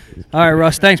yeah. All right,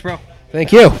 Russ. Thanks, bro.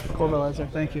 Thank you. Corbalizer.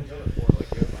 Thank you.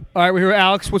 All right, we're here with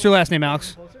Alex. What's your last name,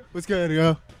 Alex? What's good,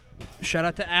 yo? Shout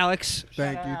out to Alex.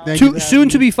 Thank you. Thank you. Soon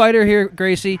to be fighter here,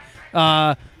 Gracie.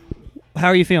 How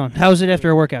are you feeling? How's it after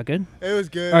a workout? Good. It was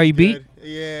good. Are it you was beat? good.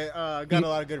 Yeah, got a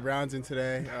lot of good rounds in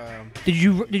today. Did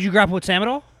you grapple with Sam at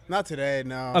all? Not today,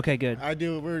 no. Okay, good. I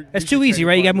do. It's too easy,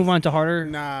 right? You got to move on to harder.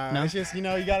 Nah, No? it's just you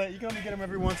gotta get them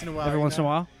every once in a while. Every once in a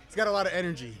while. It's got a lot of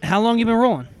energy. How long you been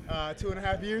rolling?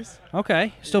 2.5 years.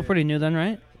 Okay, still pretty new then,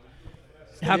 right?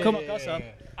 How Yeah, come? yeah.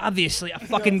 Obviously, a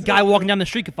fucking guy walking down the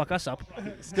street could fuck us up.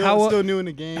 Still new in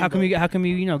the game. How come you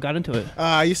got into it?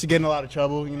 I used to get in a lot of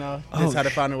trouble. Just Oh, had to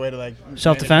find a way to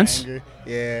Self-defense? manage my anger.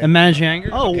 Yeah. And manage your anger?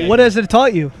 Oh, Okay. what has it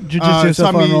taught you? Jiu-jitsu It so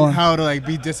taught far me rolling. how to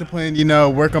be disciplined,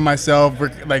 work on myself,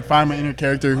 find my inner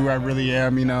character, who I really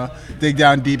am, dig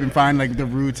down deep and find the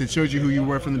roots. It shows you who you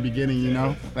were from the beginning,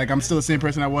 I'm still the same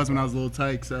person I was when I was a little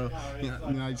tyke, so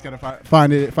I just gotta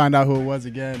find out who it was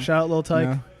again. Shout out Lil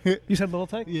Tyke. You said Lil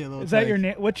Tyke? Yeah, Lil Is that Tyke. your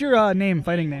name? What's your name?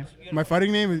 Fighting name? My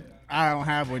fighting name is I don't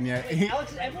have one yet.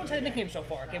 Alex, everyone's had a nickname so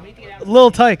far. Okay, we need to get Alex. Lil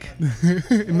Tyke.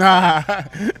 Nah.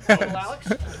 Alex?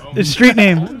 His street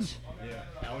name.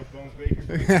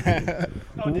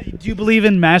 Do you believe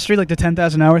in mastery, like the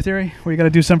 10,000 hour theory, where you got to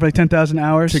do something for like 10,000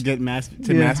 hours to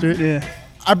master it? Yeah.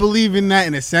 I believe in that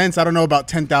in a sense. I don't know about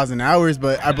 10,000 hours,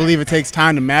 but I believe it takes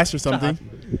time to master something.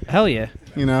 Hell yeah.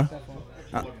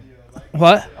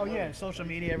 What? Oh yeah, social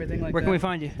media, everything like Where that. can we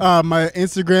find you? My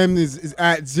Instagram is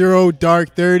at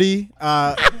 0dark30.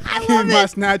 My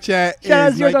Snapchat Shout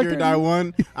out is 0dark30.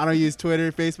 Like1. I don't use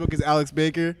Twitter. Facebook is Alex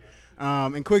Baker.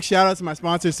 And quick shout out to my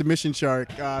sponsor, Submission Shark.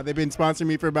 They've been sponsoring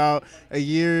me for about a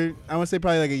year. I want to say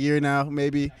probably like a year now,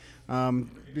 maybe.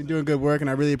 Been doing good work, and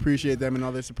I really appreciate them and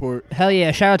all their support. Hell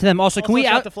yeah! Shout out to them. Also, can we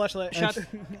shout out out to Fleshlight. Shout,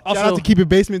 Shout out to Keep It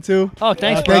Basement too. Oh,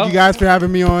 thanks, bro. Thank you guys for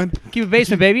having me on. Keep It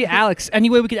Basement, baby. Alex, any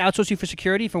way we could outsource you for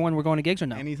security for when we're going to gigs or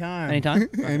no? Anytime. Anytime?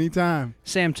 Anytime.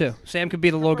 Sam, too. Sam could be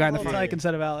the little guy in the Lil front. Tyke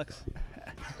instead of Alex.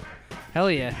 Hell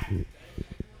yeah.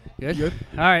 Good? Good.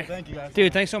 All right. Thank you, guys.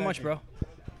 Dude, thanks so much, bro.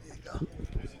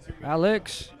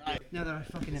 Alex. Now that I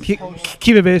fucking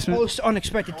Keep It Basement. Post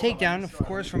unexpected takedown, of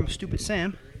course, from stupid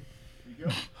Sam.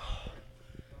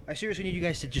 I seriously need you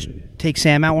guys to just take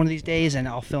Sam out one of these days, and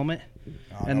I'll film it.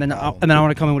 And then I want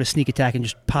to come in with a sneak attack and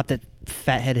just pop that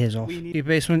fat head of his off. Keep It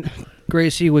Basement.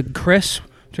 Gracie with Chris.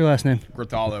 What's your last name?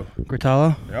 Gritallo.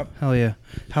 Gritallo? Yep. Hell yeah.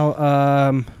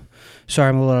 How Sorry,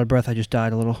 I'm a little out of breath. I just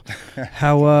died a little.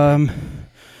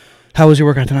 How was your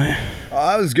workout tonight?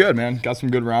 It was good, man. Got some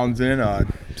good rounds in.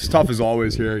 It's tough as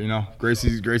always here, you know.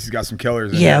 Gracie's got some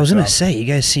killers. Yeah, I was gonna say you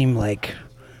guys seem like,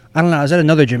 I don't know. I was at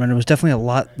another gym and it was definitely a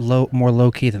lot more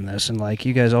low key than this, and like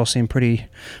you guys all seem pretty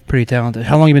talented.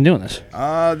 How long you been doing this?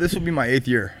 This will be my 8th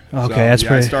year. Okay, so, that's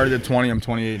pretty. I started at 20. I'm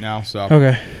 28 now. So.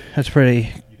 Okay, that's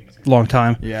pretty long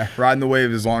time. Yeah, riding the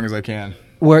wave as long as I can.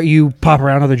 Where you pop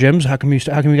around other gyms? How come you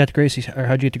got to Gracie, or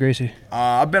how'd you get to Gracie?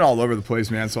 I've been all over the place,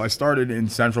 man. So I started in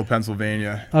Central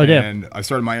Pennsylvania. Oh, yeah. And I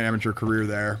started my amateur career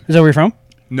there. Is that where you're from?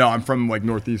 No, I'm from like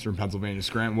northeastern Pennsylvania,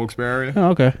 Scranton, Wilkes-Barre area. Oh,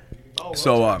 okay.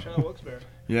 So,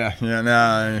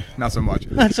 nah, not so much.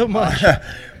 Not so much.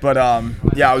 But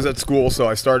I was at school, so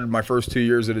I started my first 2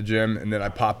 years at a gym, and then I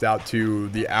popped out to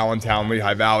the Allentown,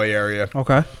 Lehigh Valley area.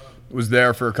 Okay. Was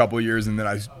there for a couple of years, and then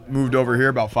I moved over here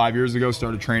about 5 years ago.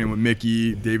 Started training with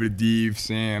Mickey, David Adeve,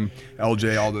 Sam,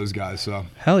 LJ, all those guys. So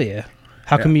hell yeah!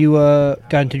 How come you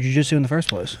got into jiu-jitsu in the first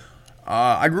place?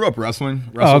 I grew up wrestling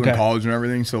in college and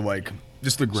everything. So like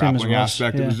just the grappling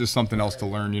aspect, it was just something else to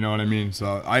learn. You know what I mean?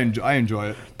 So I enjoy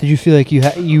it. Did you feel like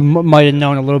you might have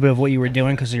known a little bit of what you were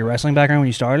doing because of your wrestling background when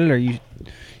you started, or you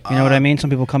know what I mean? Some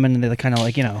people come in and they kind of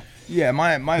like Yeah,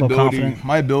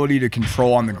 my ability to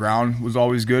control on the ground was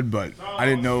always good, but I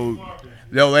didn't know.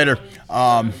 Later,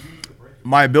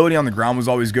 my ability on the ground was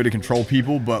always good to control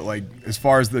people, but like as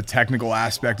far as the technical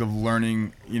aspect of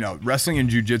learning, wrestling and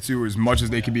jiu-jitsu, as much as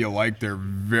they can be alike, they're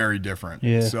very different.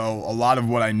 Yeah. So a lot of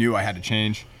what I knew, I had to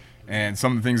change, and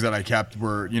some of the things that I kept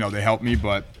were, they helped me,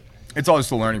 but it's all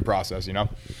just a learning process,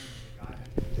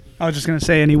 I was just gonna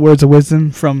say, any words of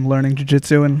wisdom from learning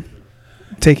jiu-jitsu and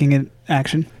taking it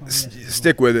action?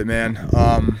 Stick with it, man.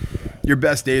 Your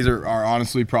best days are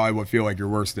honestly probably what feel like your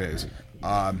worst days.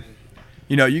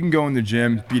 You can go in the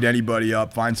gym, beat anybody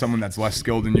up, find someone that's less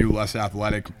skilled than you, less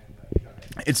athletic.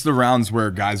 It's the rounds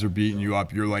where guys are beating you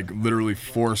up. You're like literally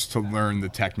forced to learn the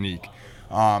technique.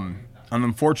 And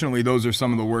unfortunately, those are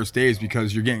some of the worst days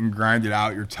because you're getting grinded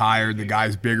out. You're tired. The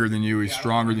guy's bigger than you. He's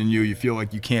stronger than you. You feel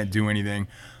like you can't do anything.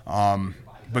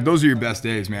 But those are your best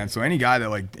days, man. So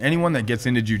anyone that gets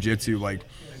into jiu-jitsu, like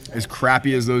as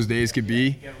crappy as those days could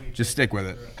be, just stick with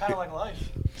it. Kind of like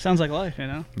life. Sounds like life,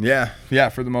 Yeah,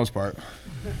 for the most part.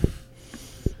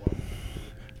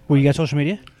 Well, you got social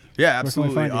media? Yeah,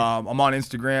 absolutely. I'm on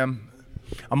Instagram.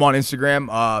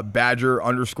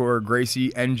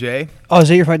 Badger_Gracie NJ. Oh, is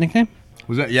that your fight nickname?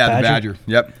 Was that? Yeah, Badger? The Badger.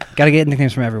 Yep. Got to get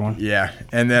nicknames from everyone. Yeah,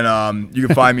 and then you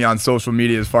can find me on social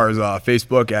media as far as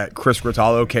Facebook at Chris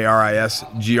Gratallo,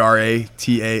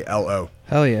 KrisGratallo.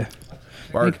 Hell yeah.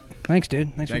 Bart. Thanks,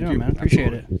 dude. Thanks for Thank doing it, you. man.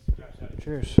 Appreciate Absolutely. it.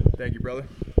 Cheers. Thank you, brother.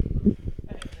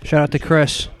 Shout out to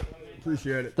Chris.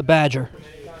 Appreciate it. The Badger.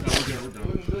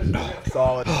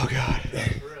 Solid. Oh, God.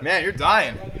 Man, you're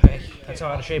dying. That's how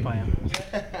out of shape I am.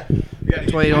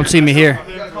 That's why you don't see me here.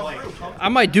 I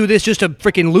might do this just to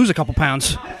freaking lose a couple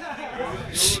pounds.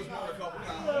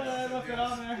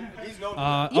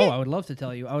 I would love to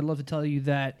tell you. I would love to tell you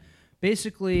that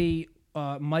basically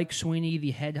Mike Sweeney,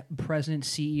 the head president,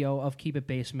 CEO of Keep It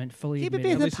Basement, fully Keep It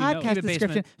admitted. Basement podcast Keep It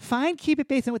description. Basement. Find Keep It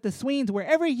Basement with the Sweens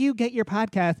wherever you get your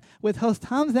podcast with hosts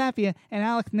Tom Zappia and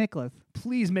Alex Nicholas.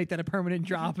 Please make that a permanent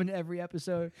drop in every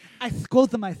episode. I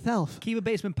quote them myself. Keep It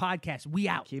Basement podcast. We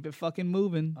out. Keep it fucking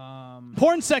moving.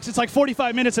 Porn sex, it's like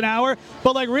 45 minutes an hour,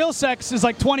 but like real sex is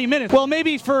like 20 minutes. Well,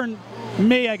 maybe for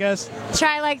me, I guess.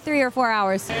 Try like 3 or 4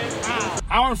 hours.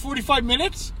 Hour and 45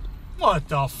 minutes? What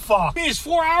the fuck? It's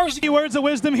 4 hours. Any words of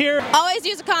wisdom here? Always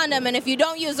use a condom, and if you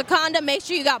don't use a condom, make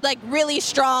sure you got like really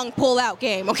strong pull-out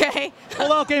game, okay?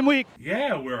 Pull-out game week.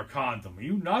 Yeah, wear a condom. Are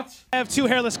you nuts? I have 2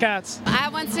 hairless cats. I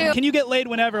have one too. Can you get laid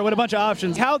whenever with a bunch of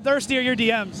options? How thirsty are your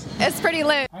DMs? It's pretty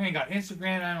lit. I ain't got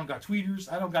Instagram. I don't got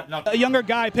tweeters. I don't got nothing. A younger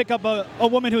guy pick up a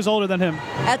woman who's older than him.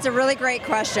 That's a really great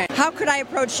question. How could I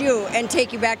approach you and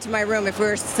take you back to my room if we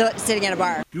were sitting at a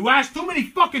bar? You ask too many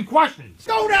fucking questions.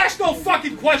 Don't ask no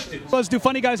fucking questions. Do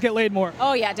funny guys get laid more?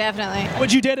 Oh yeah, definitely.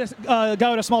 Would you date a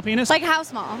guy with a small penis? Like how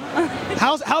small?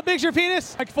 How big's your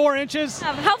penis? Like 4 inches?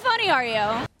 How funny are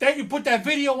you? Then you put that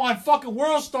video on fucking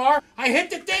World Star. I hit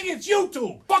the thing, it's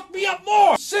YouTube. Fuck me up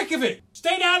more. Sick of it.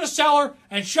 Stay down the cellar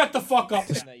and shut the fuck up.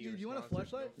 Dude, you want a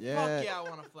flashlight? Yeah. Fuck yeah, I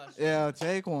want a flashlight. Yeah, I'll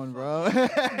take one, bro.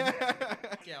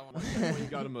 Yeah, I want You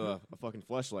got him a fucking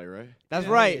flashlight, right? That's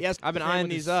right. Yes, I've been eyeing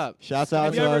these up. Shouts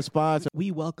out to our sponsor.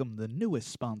 We welcome the newest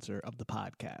sponsor of the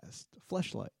podcast,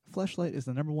 Fleshlight. Fleshlight is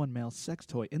the #1 male sex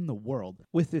toy in the world,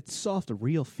 with its soft,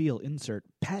 real feel insert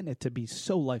patented to be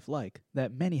so lifelike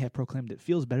that many have proclaimed it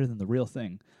feels better than the real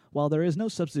thing. While there is no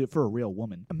substitute for a real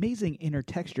woman, amazing inner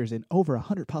textures and over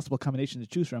 100 possible combinations to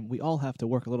choose from, we all have to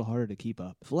work a little harder to keep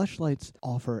up. Fleshlights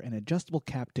offer an adjustable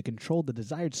cap to control the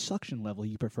desired suction level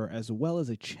you prefer, as well as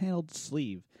a channeled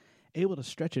sleeve, able to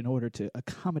stretch in order to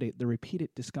accommodate the repeated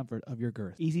discomfort of your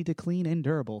girth. Easy to clean and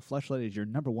durable, Fleshlight is your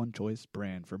 #1 choice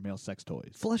brand for male sex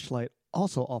toys. Fleshlight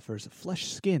also offers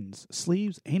flesh skins,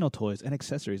 sleeves, anal toys, and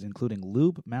accessories, including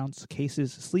lube, mounts,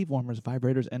 cases, sleeve warmers,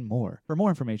 vibrators, and more. For more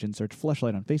information, search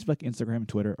Fleshlight on Facebook, Instagram,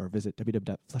 Twitter, or visit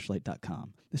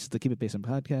www.fleshlight.com. This is the Keep It Basement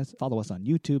podcast. Follow us on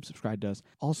YouTube, subscribe to us,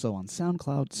 also on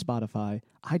SoundCloud, Spotify,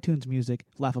 iTunes Music,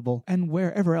 Laughable, and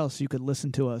wherever else you could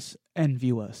listen to us and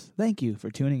view us. Thank you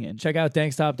for tuning in. Check out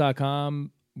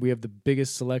dankstop.com. We have the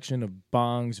biggest selection of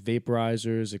bongs,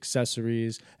 vaporizers,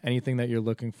 accessories, anything that you're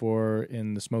looking for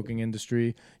in the smoking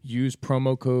industry. Use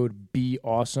promo code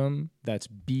BEAWESOME. That's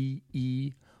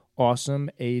B-E awesome,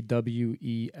 AWESOME.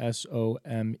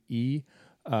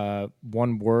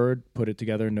 One word, put it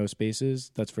together, no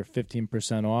spaces. That's for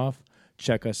 15% off.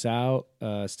 Check us out.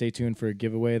 Stay tuned for a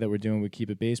giveaway that we're doing with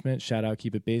Keep It Basement. Shout out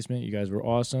Keep It Basement. You guys were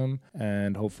awesome.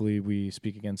 And hopefully we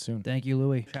speak again soon. Thank you,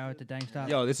 Louie. Shout out to Dankstop.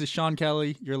 Yo, this is Sean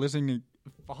Kelly. You're listening to...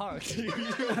 Fuck.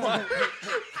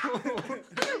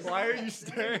 Why are you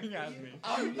staring at me?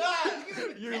 I'm not.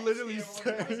 You're literally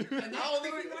staring.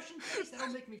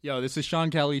 Me. Yo, this is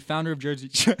Sean Kelly, founder of Jersey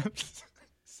Champs.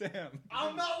 Sam.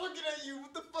 I'm not looking at you.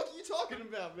 What the fuck are you talking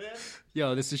about, man?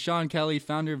 Yo, this is Sean Kelly,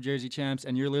 founder of Jersey Champs,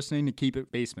 and you're listening to Keep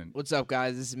It Basement. What's up,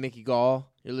 guys? This is Mickey Gall.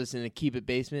 You're listening to Keep It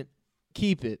Basement.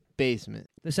 Keep It Basement.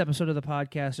 This episode of the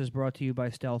podcast is brought to you by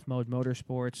Stealth Mode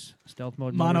Motorsports. Stealth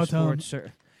Mode Monotone. Motorsports.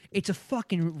 Sir. It's a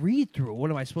fucking read-through.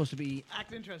 What am I supposed to be?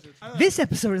 Act interested. This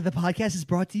episode of the podcast is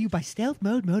brought to you by Stealth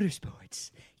Mode Motorsports.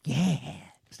 Yeah.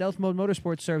 Stealth Mode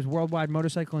Motorsports serves worldwide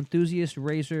motorcycle enthusiasts,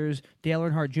 racers, Dale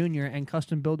Earnhardt Jr., and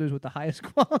custom builders with the highest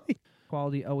quality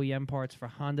OEM parts for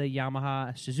Honda,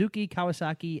 Yamaha, Suzuki,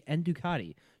 Kawasaki, and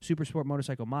Ducati Supersport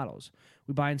motorcycle models.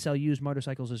 We buy and sell used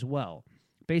motorcycles as well.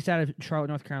 Based out of Charlotte,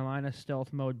 North Carolina,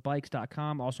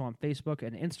 stealthmodebikes.com, also on Facebook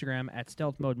and Instagram at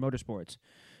Stealth Mode Motorsports.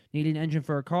 Need an engine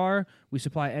for a car? We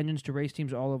supply engines to race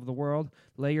teams all over the world.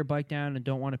 Lay your bike down and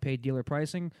don't want to pay dealer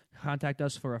pricing? Contact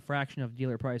us for a fraction of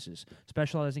dealer prices.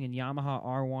 Specializing in Yamaha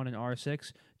R1 and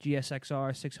R6,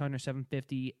 GSXR 600,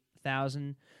 750,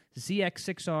 1000,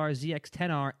 ZX6R,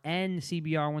 ZX10R, and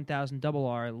CBR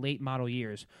 1000RR late model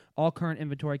years. All current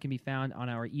inventory can be found on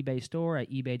our eBay store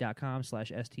at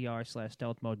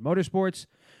ebay.com/str/stealth mode motorsports.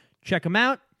 Check them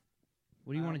out.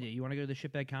 What do you want to do? You want to go to the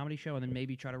Shitbag Comedy Show and then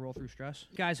maybe try to roll through stress?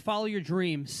 Guys, follow your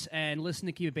dreams and listen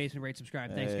to Keep It Basement, rate,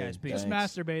 subscribe. Thanks, guys. Peace. Just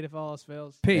masturbate if all else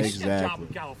fails. Peace. Get that job in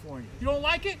California. You don't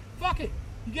like it? Fuck it.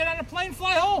 You get on a plane,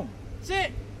 fly home. That's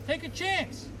it. Take a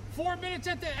chance. 4 minutes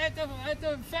at the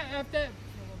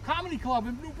comedy club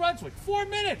in New Brunswick. 4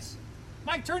 minutes.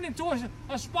 Might turn into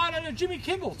a spot on a Jimmy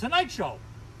Kimmel Tonight Show.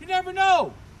 You never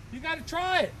know. You got to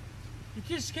try it. You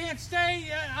just can't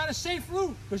stay on a safe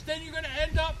route because then you're going to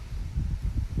end up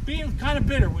being kind of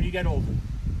bitter when you get older.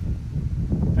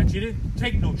 That you didn't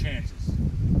take no chances.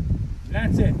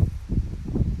 That's it.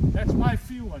 That's my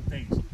view on things.